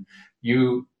month. And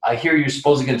I hear you're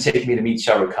supposedly going to take me to meet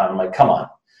Shah Rukh Khan. I'm like, come on.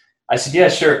 I said, yeah,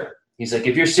 sure. He's like,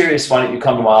 if you're serious, why don't you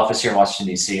come to my office here in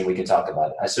Washington, D.C., and we can talk about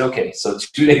it. I said, okay. So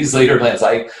 2 days later, Lance,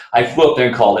 I flew up there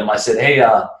and called him. I said, hey,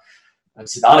 I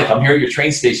said, Anik, I'm here at your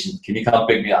train station. Can you come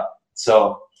pick me up?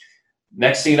 So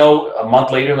next thing you know, a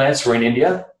month later, Lance, we're in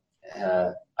India.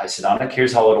 I said, Anik,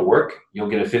 here's how it'll work. You'll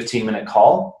get a 15-minute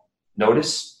call.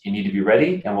 Notice you need to be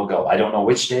ready, and we'll go. I don't know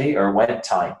which day or when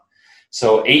time.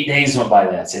 So 8 days went by,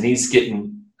 Lance, and he's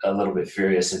getting a little bit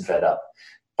furious and fed up.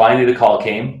 Finally, the call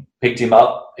came, picked him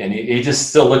up, and he just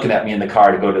still looking at me in the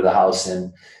car to go to the house.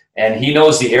 And he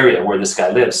knows the area where this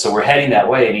guy lives. So we're heading that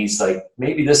way, and he's like,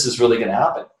 maybe this is really going to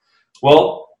happen.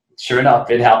 Well, sure enough,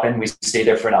 it happened. We stayed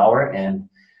there for an hour. And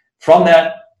from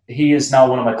that, he is now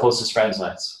one of my closest friends,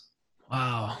 Lance.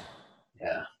 Wow.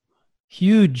 Yeah.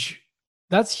 Huge.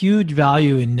 That's huge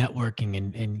value in networking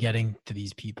and getting to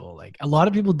these people. Like, a lot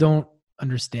of people don't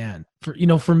understand.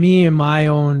 For me in my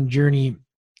own journey,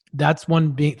 that's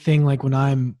one big thing. Like, when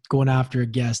I'm going after a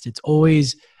guest, it's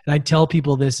always, and I tell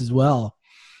people this as well,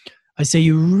 I say,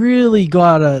 you really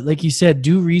gotta, like you said,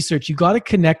 do research. You gotta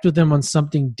connect with them on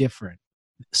something different,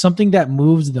 something that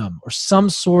moves them, or some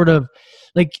sort of,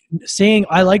 like, saying,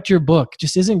 I liked your book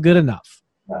just isn't good enough.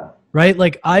 Yeah. Right?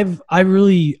 Like, I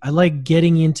like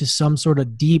getting into some sort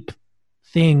of deep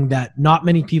thing that not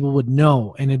many people would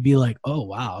know, and it'd be like, oh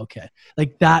wow, okay.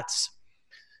 Like, that's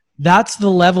the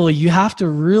level you have to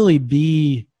really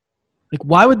be like,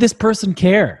 why would this person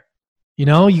care? You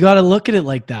got to look at it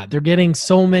like that. They're getting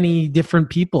so many different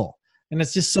people, and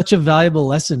it's just such a valuable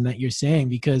lesson that you're saying,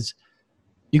 because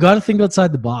You got to think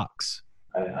outside the box.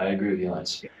 I agree with you,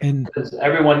 Lance. And because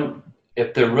everyone,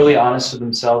 if they're really honest with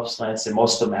themselves, Lance, and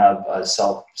most of them have a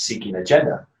self-seeking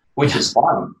agenda, which is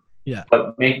fine. Yeah.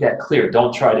 But make that clear.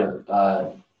 Don't try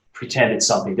to pretend it's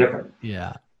something different.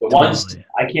 Yeah. The ones,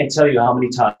 I can't tell you how many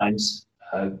times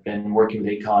I've been working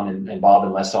with Akon and Bob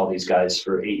and Les, all these guys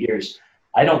for 8 years.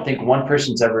 I don't think one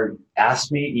person's ever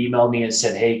asked me, emailed me and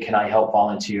said, hey, can I help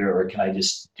volunteer or can I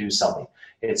just do something?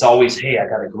 It's always, hey, I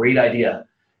got a great idea.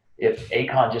 If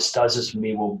Akon just does this for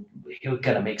me, he's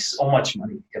going to make so much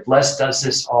money. If Les does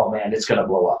this, oh man, it's going to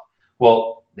blow up.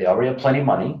 Well, they already have plenty of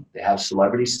money. They have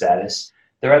celebrity status.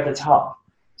 They're at the top.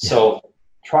 Yeah. So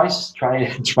try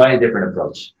a different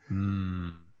approach.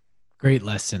 Great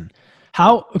lesson.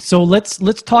 So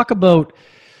let's talk about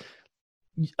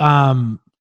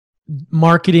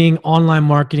marketing, online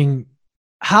marketing.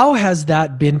 How has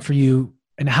that been for you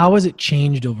and how has it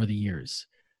changed over the years?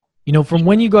 You know, from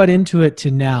when you got into it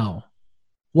to now,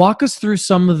 walk us through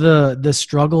some of the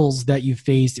struggles that you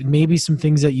faced and maybe some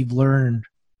things that you've learned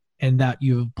and that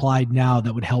you've applied now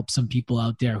that would help some people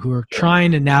out there who are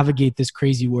trying to navigate this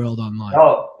crazy world online.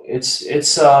 Oh, it's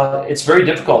very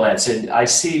difficult, Lance. And I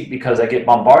see, because I get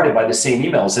bombarded by the same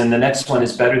emails and the next one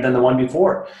is better than the one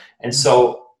before. And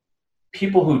so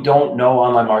people who don't know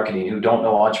online marketing, who don't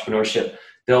know entrepreneurship,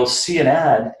 they'll see an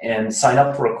ad and sign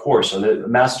up for a course or the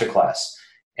masterclass,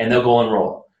 and they'll go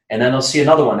enroll. And then they'll see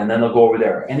another one, and then they'll go over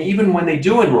there. And even when they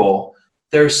do enroll,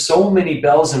 there's so many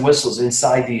bells and whistles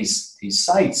inside these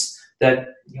sites that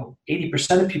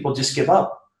 80% of people just give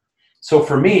up. So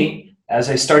for me, as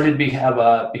I started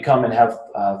to become and have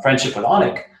friendship with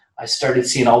Anik, I started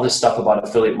seeing all this stuff about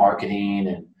affiliate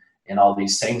marketing and all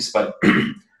these things. But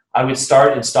I would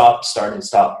start and stop.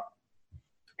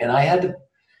 And I had to,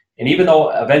 and even though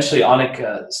eventually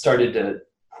Anik started to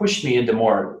push me into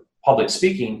more public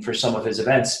speaking for some of his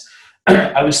events,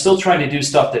 I was still trying to do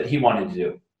stuff that he wanted to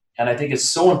do. And I think it's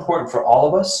so important for all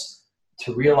of us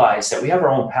to realize that we have our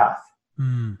own path.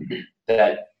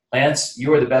 That, Lance,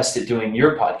 you are the best at doing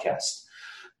your podcast.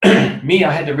 Me,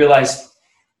 I had to realize,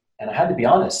 and I had to be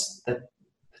honest, that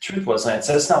the truth was, Lance,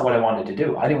 that's not what I wanted to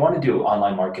do. I didn't want to do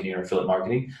online marketing or affiliate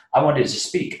marketing. I wanted to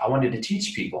speak. I wanted to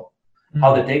teach people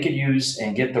how that they could use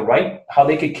and get how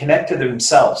they could connect to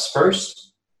themselves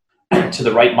first, to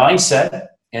the right mindset,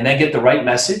 and then get the right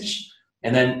message,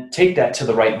 and then take that to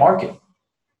the right market.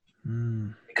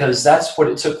 Because that's what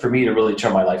it took for me to really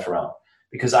turn my life around.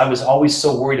 Because I was always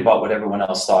so worried about what everyone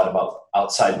else thought about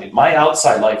outside me. My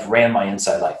outside life ran my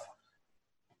inside life.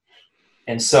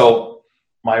 And so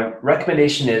my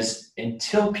recommendation is,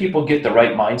 until people get the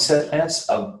right mindset, Lance,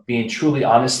 of being truly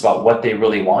honest about what they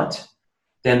really want,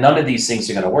 then none of these things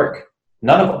are going to work.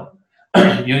 None of them.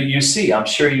 You see, I'm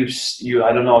sure you,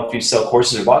 I don't know if you sell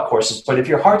courses or bought courses, but if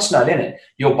your heart's not in it,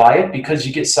 you'll buy it because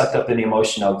you get sucked up in the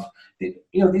emotion of,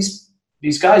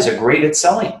 these guys are great at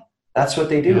selling. That's what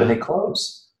they do, and they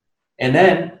close. And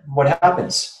then what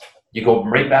happens? You go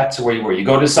right back to where you were. You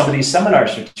go to some of these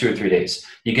seminars for 2 or 3 days.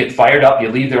 You get fired up. You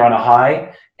leave there on a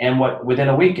high, and within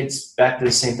a week, it's back to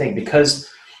the same thing, because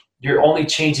you're only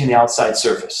changing the outside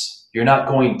surface. You're not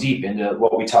going deep into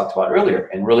what we talked about earlier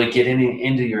and really getting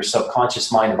into your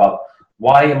subconscious mind about,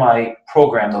 why am I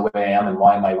programmed the way I am and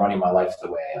why am I running my life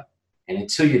the way I am? And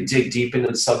until you dig deep into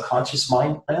the subconscious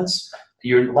mind, Lance,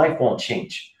 your life won't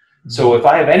change. So if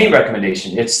I have any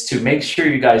recommendation, it's to make sure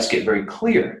you guys get very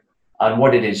clear on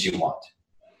what it is you want.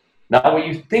 Not what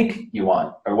you think you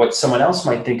want or what someone else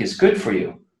might think is good for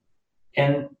you.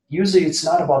 And usually it's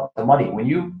not about the money. When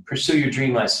you pursue your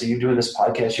dream life, so you're doing this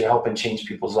podcast, you're helping change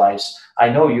people's lives. I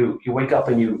know you wake up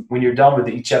and when you're done with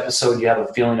each episode, you have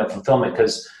a feeling of fulfillment,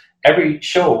 because every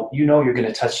show, you're going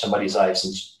to touch somebody's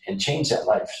lives and change that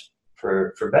life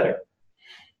for better.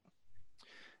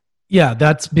 Yeah,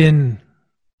 that's been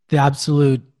the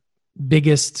absolute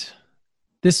biggest.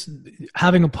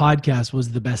 Having a podcast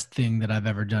was the best thing that I've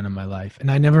ever done in my life.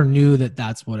 And I never knew that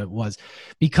that's what it was.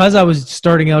 Because I was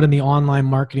starting out in the online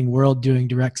marketing world doing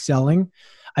direct selling,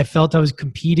 I felt I was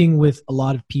competing with a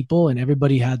lot of people and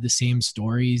everybody had the same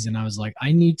stories. And I was like,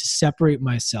 I need to separate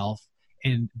myself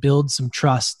and build some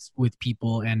trust with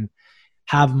people and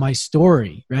have my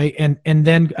story, right? And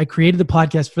then I created the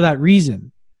podcast for that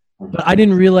reason. But I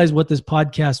didn't realize what this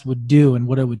podcast would do and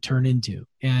what it would turn into.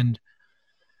 And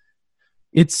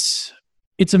it's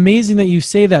amazing that you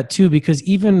say that too, because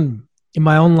even in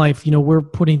my own life, we're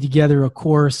putting together a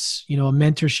course, a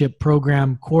mentorship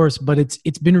program course, but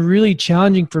it's been really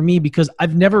challenging for me because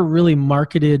I've never really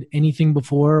marketed anything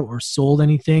before or sold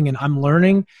anything, and I'm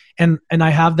learning, and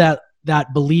I have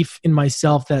that belief in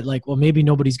myself that maybe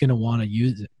nobody's going to want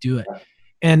to do it.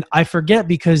 And I forget,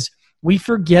 because we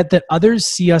forget that others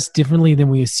see us differently than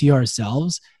we see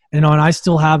ourselves. And I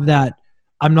still have that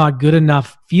I'm not good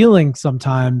enough feeling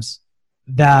sometimes,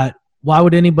 that why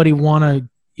would anybody want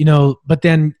to, but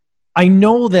then I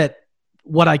know that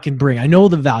what I can bring, I know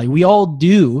the value, we all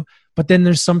do, but then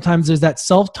there's that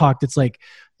self-talk that's like,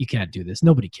 you can't do this.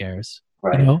 Nobody cares,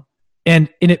 right. And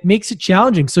it makes it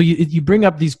challenging. So you bring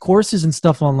up these courses and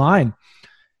stuff online.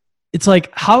 It's like,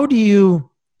 how do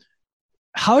you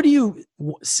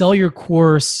sell your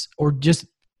course or just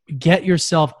get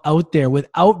yourself out there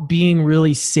without being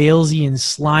really salesy and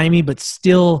slimy, but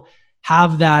still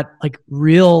have that like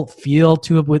real feel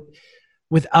to it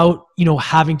without,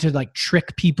 having to like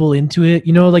trick people into it?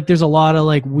 Like there's a lot of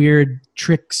like weird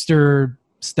trickster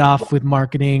stuff with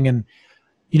marketing, and,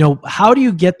 how do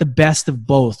you get the best of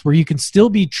both where you can still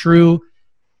be true,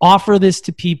 offer this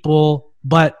to people,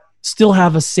 but still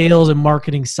have a sales and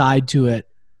marketing side to it?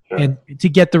 Sure. And to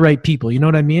get the right people, you know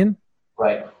what I mean?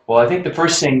 Right. Well, I think the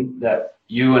first thing that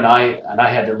you and I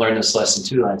had to learn this lesson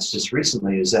too, Lance, just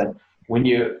recently, is that when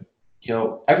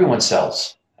everyone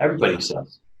sells, everybody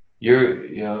sells.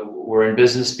 We're in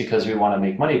business because we want to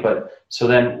make money, but so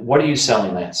then what are you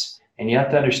selling, Lance? And you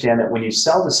have to understand that when you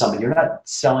sell to somebody, you're not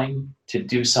selling to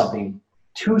do something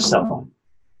to someone.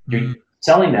 You're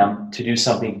selling them to do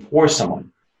something for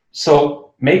someone.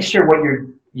 So make sure what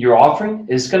you're offering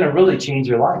is going to really change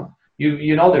your life.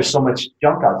 There's so much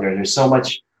junk out there. There's so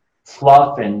much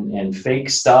fluff and fake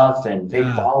stuff and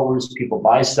fake followers. People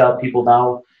buy stuff. People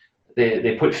now,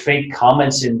 they put fake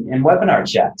comments in webinar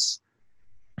chats.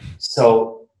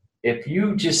 So if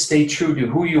you just stay true to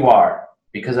who you are,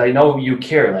 because I know you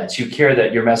care, Lance, you care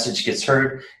that your message gets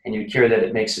heard and you care that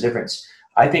it makes a difference.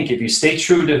 I think if you stay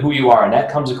true to who you are, and that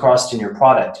comes across in your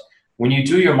product, when you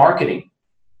do your marketing,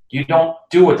 you don't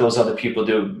do what those other people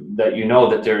do that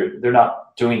that they're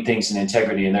not doing things in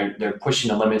integrity and they're pushing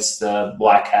the limits, the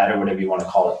black hat or whatever you want to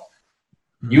call it.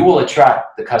 Mm-hmm. You will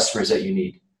attract the customers that you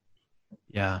need.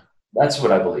 Yeah. That's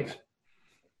what I believe.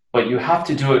 But you have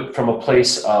to do it from a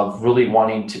place of really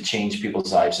wanting to change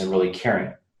people's lives and really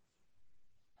caring.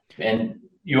 And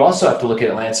you also have to look at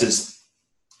it, Lance, as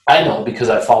I know, because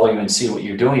I follow you and see what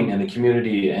you're doing in the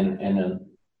community and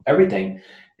everything,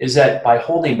 is that by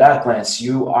holding back, Lance,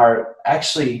 you are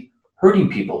actually hurting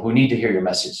people who need to hear your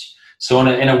message. So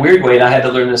in a weird way, and I had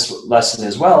to learn this lesson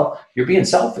as well, you're being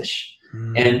selfish.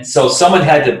 And so someone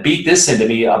had to beat this into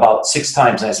me about 6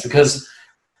 times, Lance, because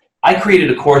I created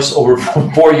a course over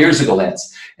 4 years ago,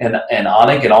 Lance, and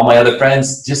Anik and all my other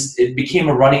friends, it became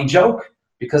a running joke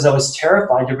because I was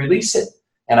terrified to release it.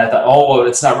 And I thought, oh,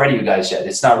 it's not ready, you guys, yet.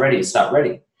 It's not ready. It's not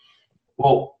ready.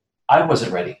 Well, I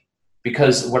wasn't ready,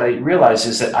 because what I realized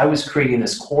is that I was creating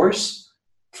this course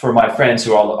for my friends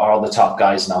who are all the top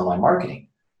guys in online marketing.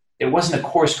 It wasn't a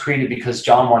course created because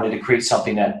John wanted to create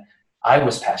something that I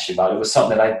was passionate about. It was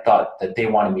something that I thought that they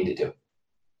wanted me to do.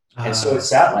 And so it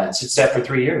sat, Lance. It sat for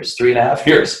 3.5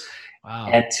 years. Wow.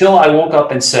 Until I woke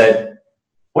up and said,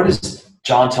 what does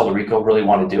John Tellerico really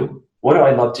want to do? What do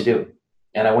I love to do?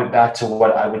 And I went back to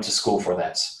what I went to school for,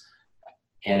 Lance.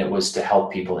 And it was to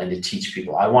help people and to teach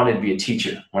people. I wanted to be a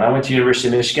teacher. When I went to University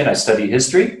of Michigan, I studied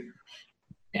history.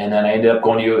 And then I ended up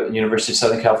going to University of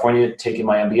Southern California, taking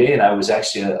my MBA. And I was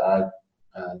actually a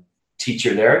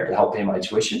teacher there to help pay my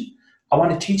tuition. I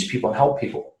want to teach people and help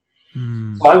people.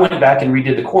 So I went back and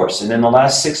redid the course. And then the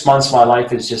last 6 months of my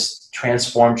life has just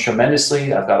transformed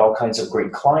tremendously. I've got all kinds of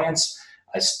great clients.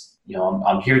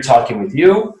 I'm here talking with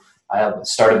you. I have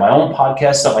started my own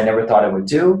podcast, something I never thought I would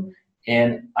do.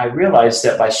 And I realized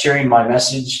that by sharing my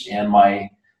message and my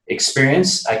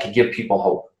experience, I could give people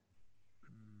hope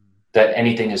that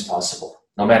anything is possible.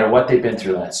 No matter what they've been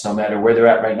through, Lance, no matter where they're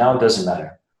at right now, it doesn't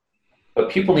matter. But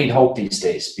people need hope these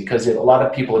days because a lot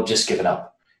of people have just given up.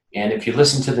 And if you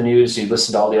listen to the news, you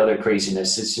listen to all the other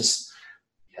craziness, it's just,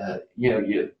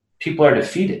 people are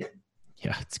defeated.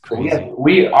 Yeah, it's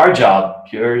crazy. Our job,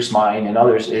 yours, mine, and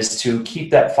others, is to keep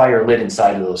that fire lit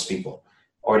inside of those people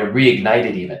or to reignite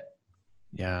it even.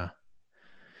 Yeah.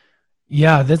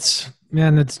 Yeah, that's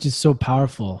just so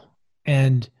powerful.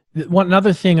 And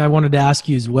another thing I wanted to ask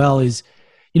you as well is,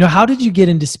 how did you get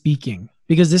into speaking?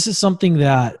 Because this is something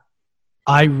that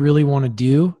I really want to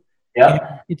do. Yeah.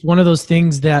 And it's one of those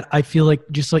things that I feel like,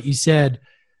 just like you said,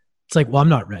 it's like, well, I'm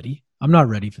not ready. I'm not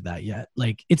ready for that yet.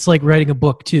 Like, it's like writing a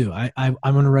book too. I'm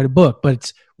going to write a book, but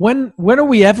it's when are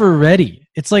we ever ready?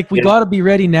 It's like, we got to be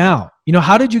ready now.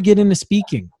 How did you get into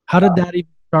speaking? How did that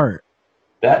even start?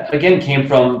 That again came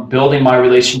from building my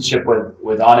relationship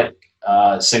with Anik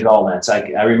Singhal, Lance. I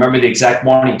remember the exact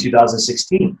morning,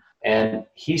 2016, and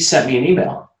he sent me an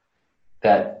email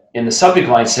that in the subject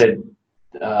line said,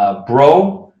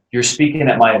 bro, you're speaking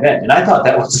at my event. And I thought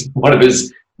that was one of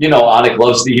his, Anik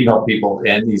loves to email people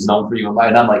and he's known for emailing.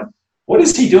 And I'm like, what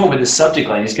is he doing with this subject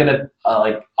line? He's going to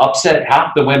like upset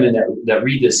half the women that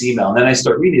read this email. And then I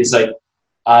start reading. It's like,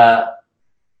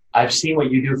 I've seen what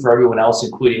you do for everyone else,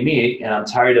 including me, and I'm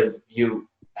tired of you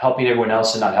helping everyone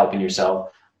else and not helping yourself.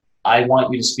 I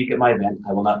want you to speak at my event.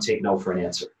 I will not take no for an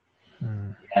answer.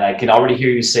 And I can already hear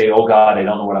you say, oh God, I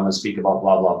don't know what I'm going to speak about,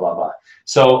 blah, blah, blah, blah.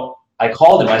 So I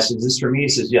called him. I said, is this for me? He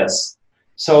says, yes.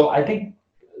 So I think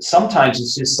sometimes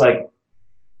it's just like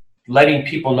letting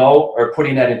people know or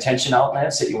putting that intention out,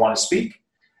 Lance, that you want to speak.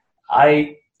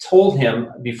 I told him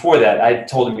before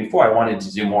I wanted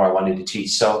to do more. I wanted to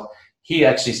teach. So he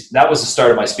actually, that was the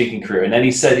start of my speaking career. And then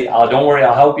he said, oh, don't worry,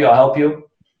 I'll help you.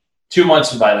 2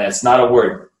 months went by, Lance, not a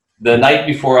word. The night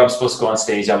before I was supposed to go on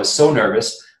stage, I was so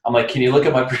nervous. I'm like, can you look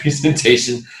at my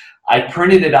presentation? I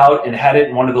printed it out and had it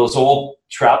in one of those old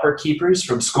trapper keepers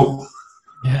from school.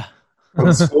 Yeah.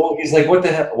 From school. He's like, what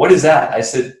the hell? What is that? I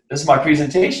said, this is my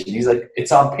presentation. He's like,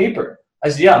 it's on paper. I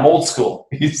said, yeah, I'm old school.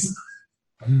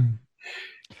 And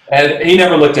he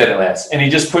never looked at it, Lance. And he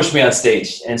just pushed me on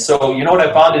stage. And so, you know what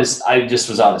I found is I just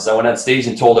was honest. I went on stage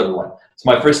and told everyone. It's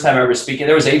my first time ever speaking.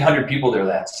 There was 800 people there,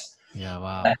 Lance. Yeah,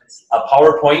 wow. A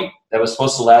PowerPoint that was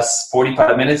supposed to last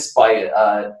 45 minutes.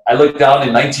 I looked down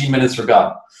and 19 minutes were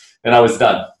gone. And I was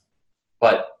done.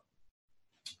 But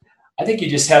I think you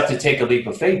just have to take a leap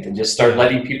of faith and just start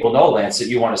letting people know, Lance, that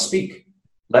you want to speak.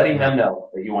 Letting them know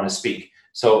that you want to speak.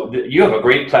 So you have a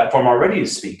great platform already to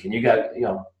speak. And you got,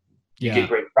 you get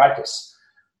great practice.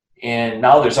 And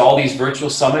now there's all these virtual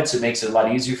summits. It makes it a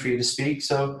lot easier for you to speak.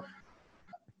 So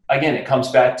again, it comes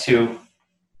back to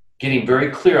getting very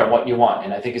clear on what you want.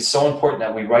 And I think it's so important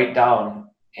that we write down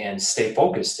and stay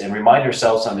focused and remind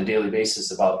ourselves on a daily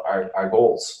basis about our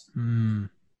goals.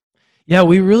 Yeah,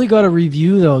 we really got to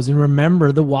review those and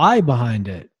remember the why behind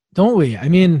it, don't we? I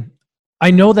mean, I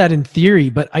know that in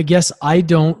theory, but I guess I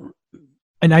don't.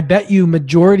 And I bet you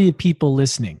majority of people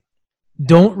listening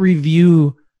don't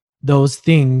review those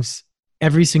things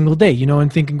every single day,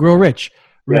 and Think and Grow Rich.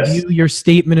 Review your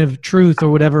statement of truth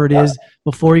or whatever it is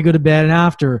before you go to bed and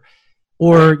after,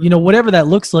 or, whatever that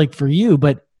looks like for you.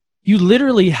 But you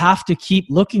literally have to keep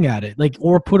looking at it,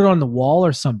 or put it on the wall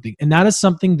or something. And that is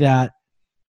something that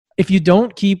if you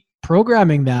don't keep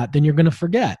programming that, then you're going to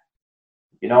forget.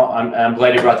 I'm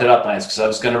glad you brought that up, Lance, because I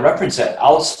was going to reference that.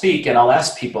 I'll speak and I'll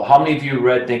ask people, how many of you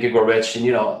read Think and Grow Rich? And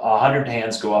 100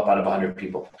 hands go up out of 100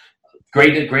 people.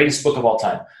 Greatest book of all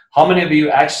time. How many of you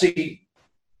actually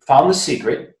found the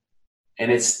secret?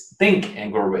 And it's think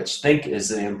and grow rich. Think is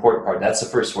the important part. That's the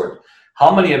first word.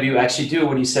 How many of you actually do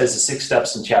what he says, the 6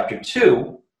 steps in chapter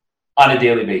 2 on a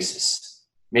daily basis?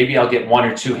 Maybe I'll get 1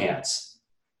 or 2 hands.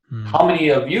 How many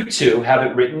of you two have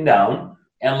it written down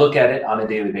and look at it on a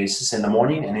daily basis in the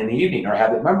morning and in the evening, or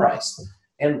have it memorized?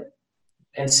 And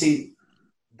see,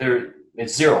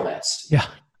 it's 0, Lance. Yeah.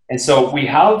 And so we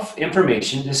have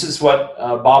information. This is what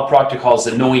Bob Proctor calls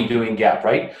the knowing-doing gap,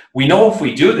 right? We know if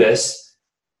we do this,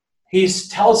 he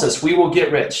tells us we will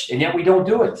get rich, and yet we don't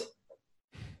do it.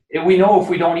 And we know if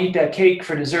we don't eat that cake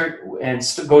for dessert and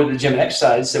go to the gym and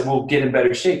exercise that we'll get in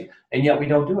better shape, and yet we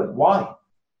don't do it. Why?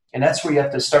 And that's where you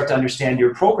have to start to understand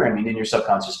your programming in your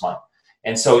subconscious mind.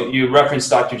 And so you referenced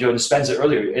Dr. Joe Dispenza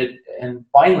earlier. And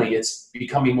finally, it's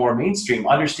becoming more mainstream,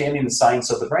 understanding the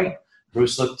science of the brain.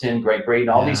 Bruce Lipton, Greg Braden,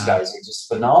 all these guys are just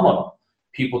phenomenal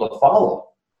people to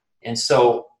follow. And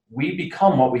so we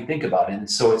become what we think about.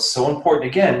 And so it's so important,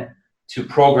 again, to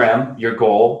program your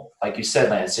goal, like you said,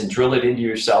 Lance, and drill it into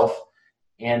yourself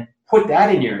and put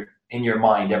that in your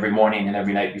mind every morning and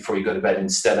every night before you go to bed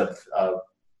instead of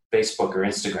Facebook or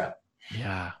Instagram.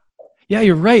 Yeah,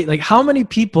 you're right. How many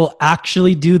people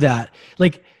actually do that?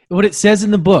 What it says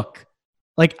in the book,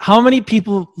 how many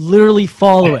people literally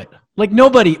follow it?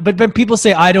 Nobody, but when people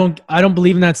say, I don't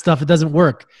believe in that stuff, it doesn't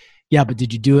work. Yeah, but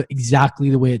did you do it exactly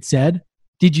the way it said?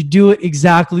 Did you do it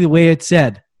exactly the way it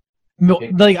said?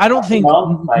 I don't think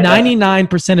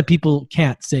 99% of people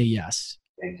can't say yes.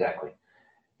 Exactly.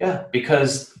 Yeah,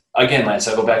 because again, Lance,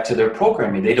 I go back to their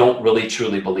programming. They don't really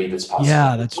truly believe it's possible.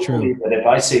 Yeah, that's true. But if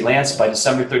I say, Lance, by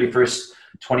December 31st,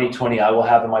 2020, I will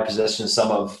have in my possession a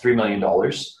sum of $3 million,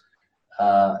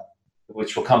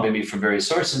 which will come to me from various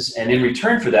sources. And in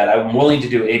return for that, I'm willing to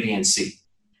do A, B, and C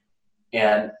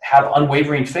and have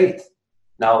unwavering faith.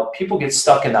 Now, people get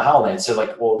stuck in the how, Lance. They're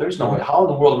like, well, there's no way. How in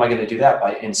the world am I going to do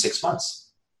that in 6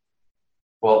 months?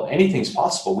 Well, anything's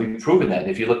possible. We've proven that.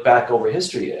 And if you look back over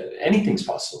history, anything's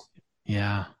possible.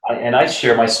 Yeah. And I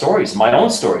share my stories, my own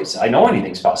stories. I know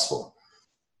anything's possible.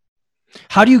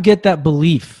 How do you get that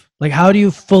belief? How do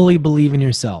you fully believe in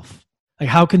yourself?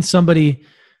 How can somebody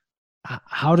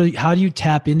how do you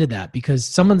tap into that? Because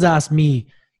someone's asked me,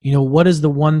 what is the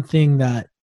one thing that,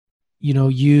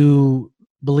 you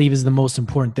believe is the most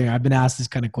important thing? I've been asked this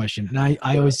kind of question, and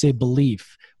I always say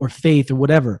belief or faith or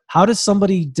whatever. How does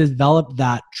somebody develop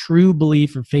that true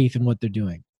belief or faith in what they're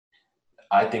doing?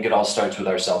 I think it all starts with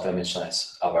our self-image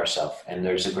lens of ourselves. And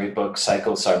there's a great book,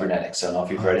 Psycho-Cybernetics. I don't know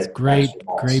if you've read it.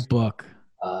 Great book.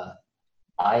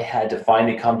 I had to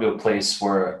finally come to a place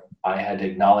where I had to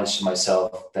acknowledge to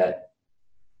myself that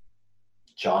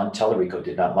John Tellerico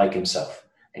did not like himself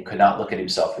and could not look at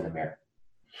himself in the mirror.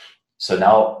 So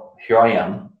now here I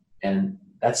am, and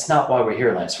that's not why we're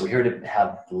here, Lance. We're here to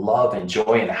have love and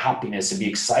joy and happiness and be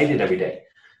excited every day.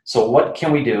 So what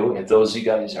can we do if those of you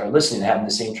guys are listening and having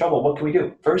the same trouble? What can we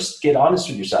do? First, get honest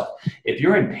with yourself. If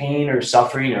you're in pain or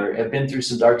suffering or have been through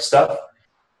some dark stuff,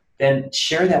 then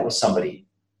share that with somebody.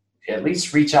 At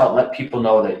least reach out and let people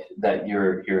know that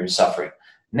you're suffering.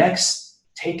 Next,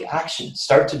 take action.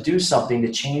 Start to do something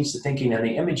to change the thinking and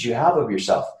the image you have of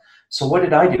yourself. So what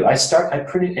did I do? I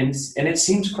printed, and it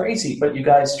seems crazy, but you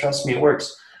guys, trust me, it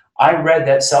works. I read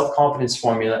that self-confidence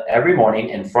formula every morning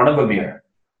in front of a mirror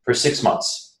for 6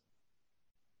 months.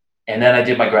 And then I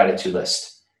did my gratitude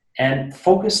list and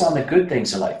focus on the good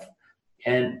things in life.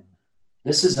 And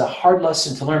this is a hard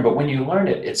lesson to learn, but when you learn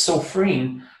it, it's so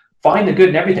freeing. Find the good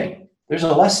in everything. There's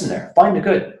a lesson there. Find the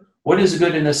good. What is the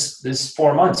good in this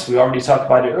 4 months? We already talked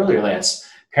about it earlier, Lance.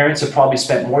 Parents have probably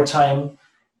spent more time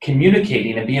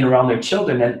communicating and being around their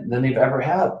children than they've ever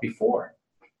had before.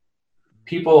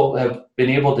 People have been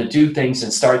able to do things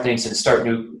and start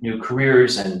new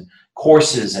careers and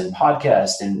courses and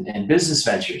podcasts and business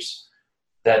ventures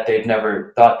that they've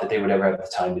never thought that they would ever have the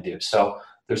time to do. So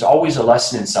there's always a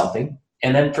lesson in something.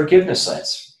 And then forgiveness,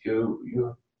 Lance.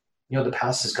 You know, the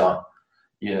past is gone.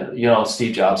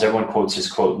 Steve Jobs, everyone quotes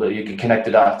his quote, you can connect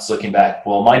the dots looking back.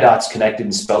 Well, my dots connected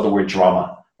and spelled the word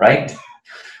drama, right?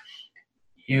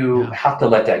 You have to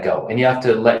let that go, and you have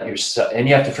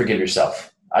to forgive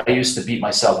yourself. I used to beat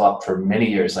myself up for many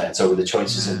years, Lance, over the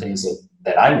choices and things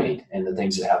that I made and the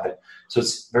things that happened. So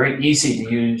it's very easy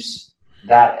to use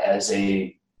that as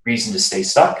a reason to stay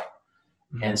stuck.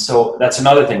 And so that's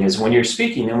another thing is when you're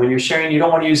speaking and when you're sharing, you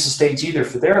don't want to use the stage either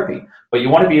for therapy, but you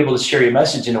want to be able to share your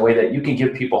message in a way that you can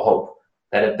give people hope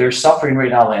that if they're suffering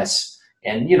right now, Lance,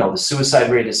 and the suicide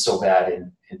rate is so bad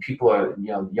and people are,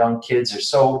 young kids are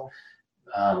so,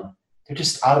 they're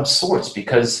just out of sorts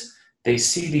because they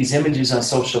see these images on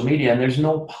social media and there's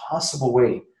no possible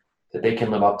way that they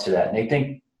can live up to that. And they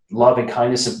think love and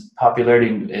kindness and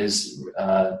popularity is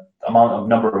amount of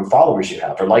number of followers you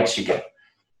have or likes you get.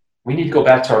 We need to go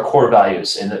back to our core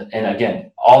values and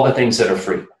again, all the things that are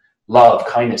free. Love,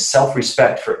 kindness,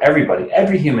 self-respect for everybody,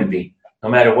 every human being, no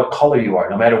matter what color you are,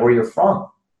 no matter where you're from.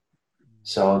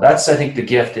 So that's, I think, the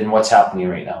gift in what's happening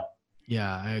right now.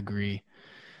 Yeah, I agree.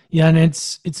 Yeah, and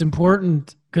it's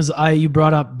important because you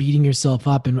brought up beating yourself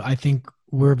up, and I think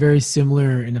we're very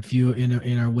similar in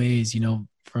in our ways,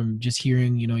 from just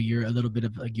hearing, your a little bit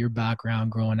of like your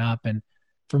background growing up. And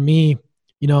for me,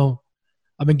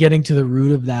 I've been getting to the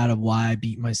root of that, of why I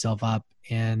beat myself up.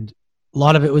 And a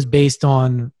lot of it was based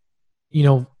on,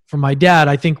 from my dad.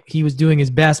 I think he was doing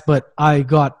his best, but I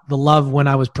got the love when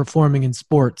I was performing in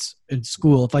sports in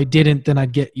school. If I didn't, then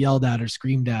I'd get yelled at or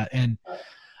screamed at. And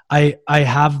I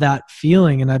have that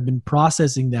feeling, and I've been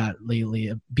processing that lately,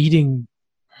 of beating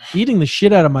the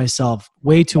shit out of myself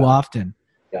way too often.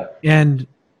 Yeah. And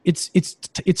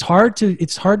it's hard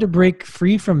to break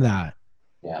free from that.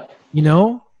 Yeah. I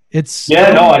know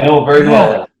very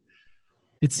well.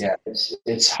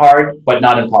 It's hard, but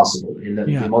not impossible. And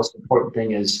the most important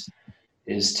thing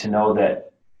is to know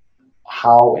that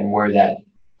how and where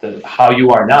how you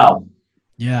are now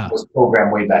was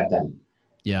programmed way back then.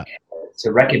 Yeah.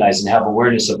 To recognize and have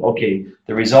awareness of, okay,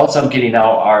 the results I'm getting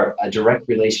now are a direct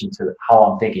relation to how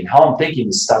I'm thinking. How I'm thinking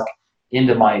is stuck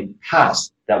into my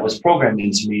past that was programmed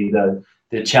into me,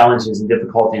 the challenges and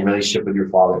difficulty in relationship with your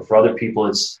father. For other people,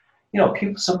 it's,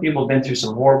 some people have been through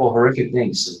some horrible, horrific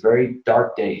things, some very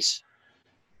dark days.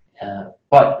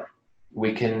 But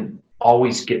we can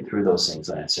always get through those things,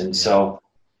 Lance. And so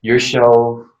your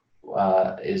show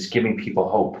is giving people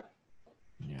hope.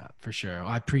 Yeah, for sure.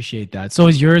 I appreciate that. So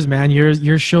is yours, man.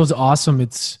 Your show's awesome.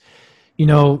 It's,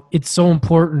 it's so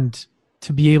important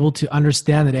to be able to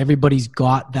understand that everybody's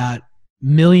got that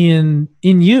million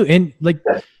in you, and like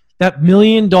that $1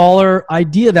 million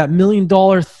idea, that $1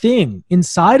 million thing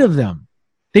inside of them.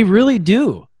 They really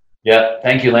do. Yeah.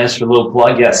 Thank you, Lance, for the little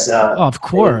plug. Yes. Of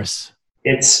course.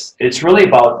 It's really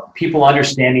about people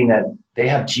understanding that they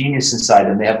have genius inside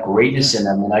them. They have greatness in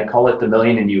them. And I call it the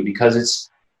million in you because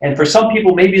And for some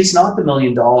people, maybe it's not the $1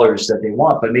 million that they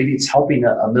want, but maybe it's helping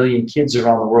a million kids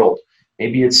around the world.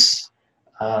 Maybe it's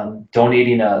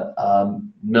donating a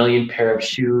million pair of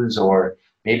shoes, or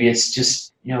maybe it's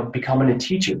just, becoming a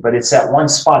teacher. But it's that one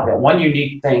spot, that one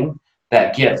unique thing,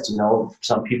 that gift.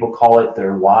 Some people call it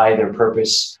their why, their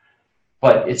purpose,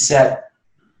 but it's that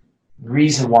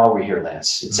reason why we're here,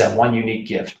 Lance. It's that one unique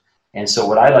gift. And so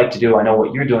what I like to do, I know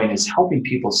what you're doing, is helping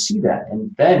people see that,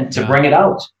 and then to bring it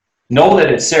out. Know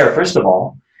that it's there, first of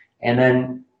all, and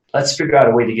then let's figure out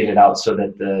a way to get it out so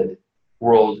that the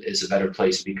world is a better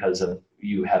place because of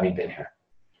you having been here.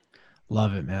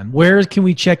 Love it, man. Where can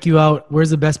we check you out? Where's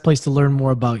the best place to learn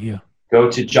more about you? Go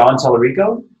to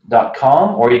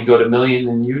johntellerico.com, or you can go to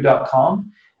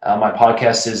millioninu.com. My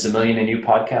podcast is the Million in You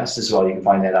podcast as well. You can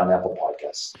find that on Apple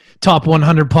Podcasts. Top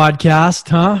 100 podcast,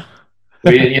 huh?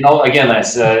 Again,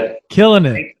 that's killing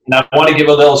it. And I want to give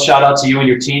a little shout out to you and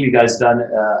your team. You guys done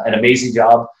an amazing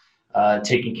job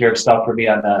taking care of stuff for me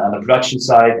on the production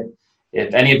side.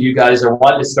 If any of you guys are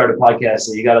wanting to start a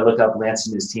podcast, you got to look up Lance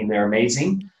and his team. They're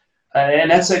amazing.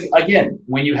 And that's, again,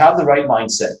 when you have the right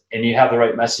mindset and you have the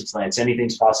right message, Lance,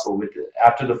 anything's possible with it.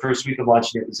 After the first week of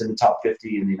launching, it was in the top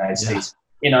 50 in the United States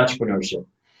in entrepreneurship.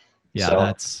 Yeah,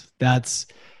 so that's,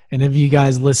 and if you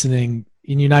guys listening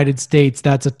in the United States,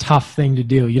 that's a tough thing to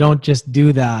do. You don't just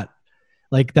do that.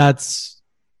 Like that's,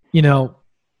 you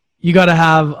got to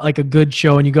have like a good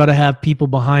show, and you got to have people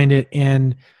behind it.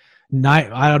 And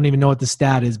I don't even know what the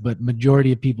stat is, but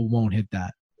majority of people won't hit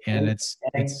that. And it's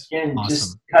again, awesome.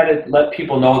 Just kind of let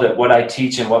people know that what I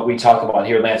teach and what we talk about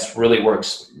here, Lance, really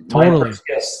works. Totally. My first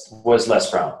guest was Les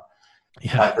Brown.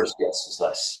 Yeah. My first guest was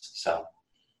Les. So,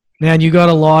 man, you got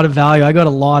a lot of value. I got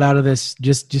a lot out of this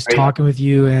just talking with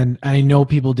you, and I know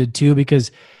people did too,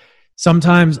 because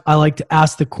sometimes I like to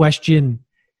ask the question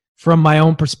from my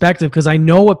own perspective, because I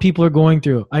know what people are going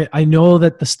through. I know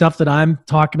that the stuff that I'm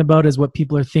talking about is what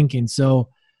people are thinking. So,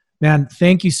 man,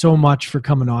 thank you so much for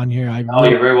coming on here.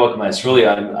 You're very welcome. It's really,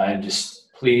 I'm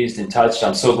just pleased and touched.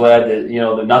 I'm so glad that,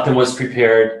 that nothing was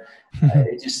prepared.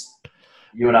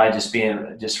 You and I just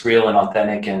being just real and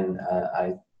authentic, and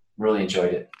I really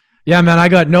enjoyed it. Yeah, man, I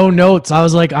got no notes. I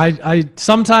was like, I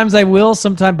sometimes I will,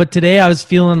 sometimes, but today I was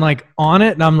feeling like on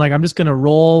it, and I'm like, I'm just going to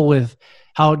roll with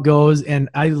how it goes. And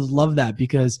I love that,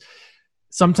 because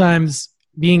sometimes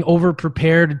being over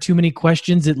prepared, too many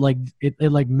questions, it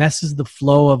messes the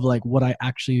flow of like what I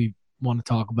actually want to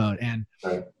talk about. And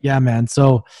yeah, man.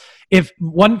 So if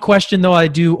one question though, I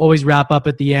do always wrap up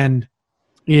at the end,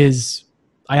 is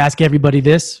I ask everybody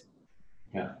this.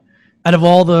 Yeah. Out of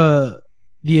all the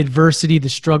adversity, the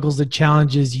struggles, the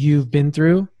challenges you've been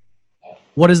through,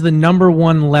 what is the number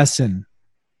one lesson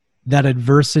that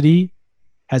adversity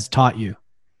has taught you?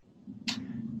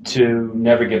 To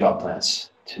never give up, Lance.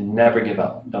 To never give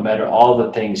up, no matter all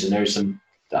the things. And there's some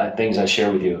things I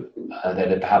share with you that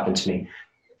have happened to me.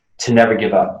 To never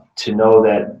give up. To know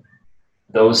that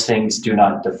those things do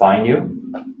not define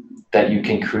you. That you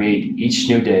can create each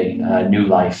new day, a new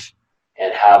life,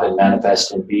 and have and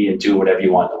manifest and be and do whatever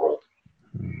you want in the world.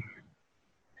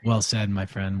 Well said, my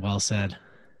friend. Well said.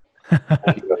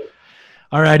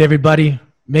 All right, everybody.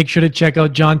 Make sure to check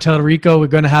out John Tellerico. We're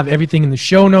going to have everything in the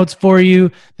show notes for you.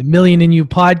 The Million in You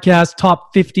podcast,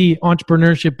 top 50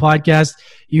 entrepreneurship podcast.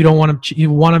 You want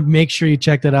to make sure you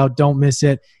check that out. Don't miss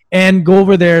it. And go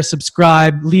over there,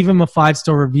 subscribe, leave him a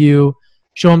 5-star review,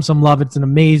 show him some love. It's an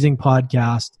amazing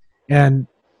podcast. And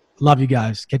love you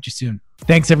guys. Catch you soon.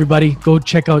 Thanks, everybody. Go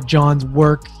check out John's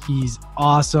work. He's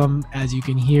awesome. As you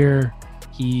can hear,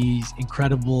 he's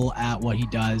incredible at what he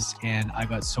does. And I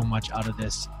got so much out of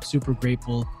this. Super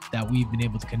grateful that we've been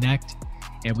able to connect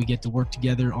and we get to work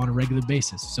together on a regular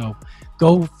basis. So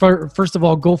first of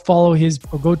all, go follow his,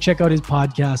 or go check out his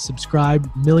podcast, subscribe,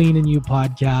 Million in You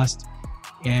podcast,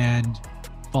 and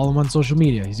follow him on social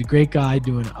media. He's a great guy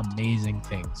doing amazing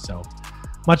things. So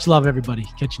much love, everybody.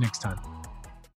 Catch you next time.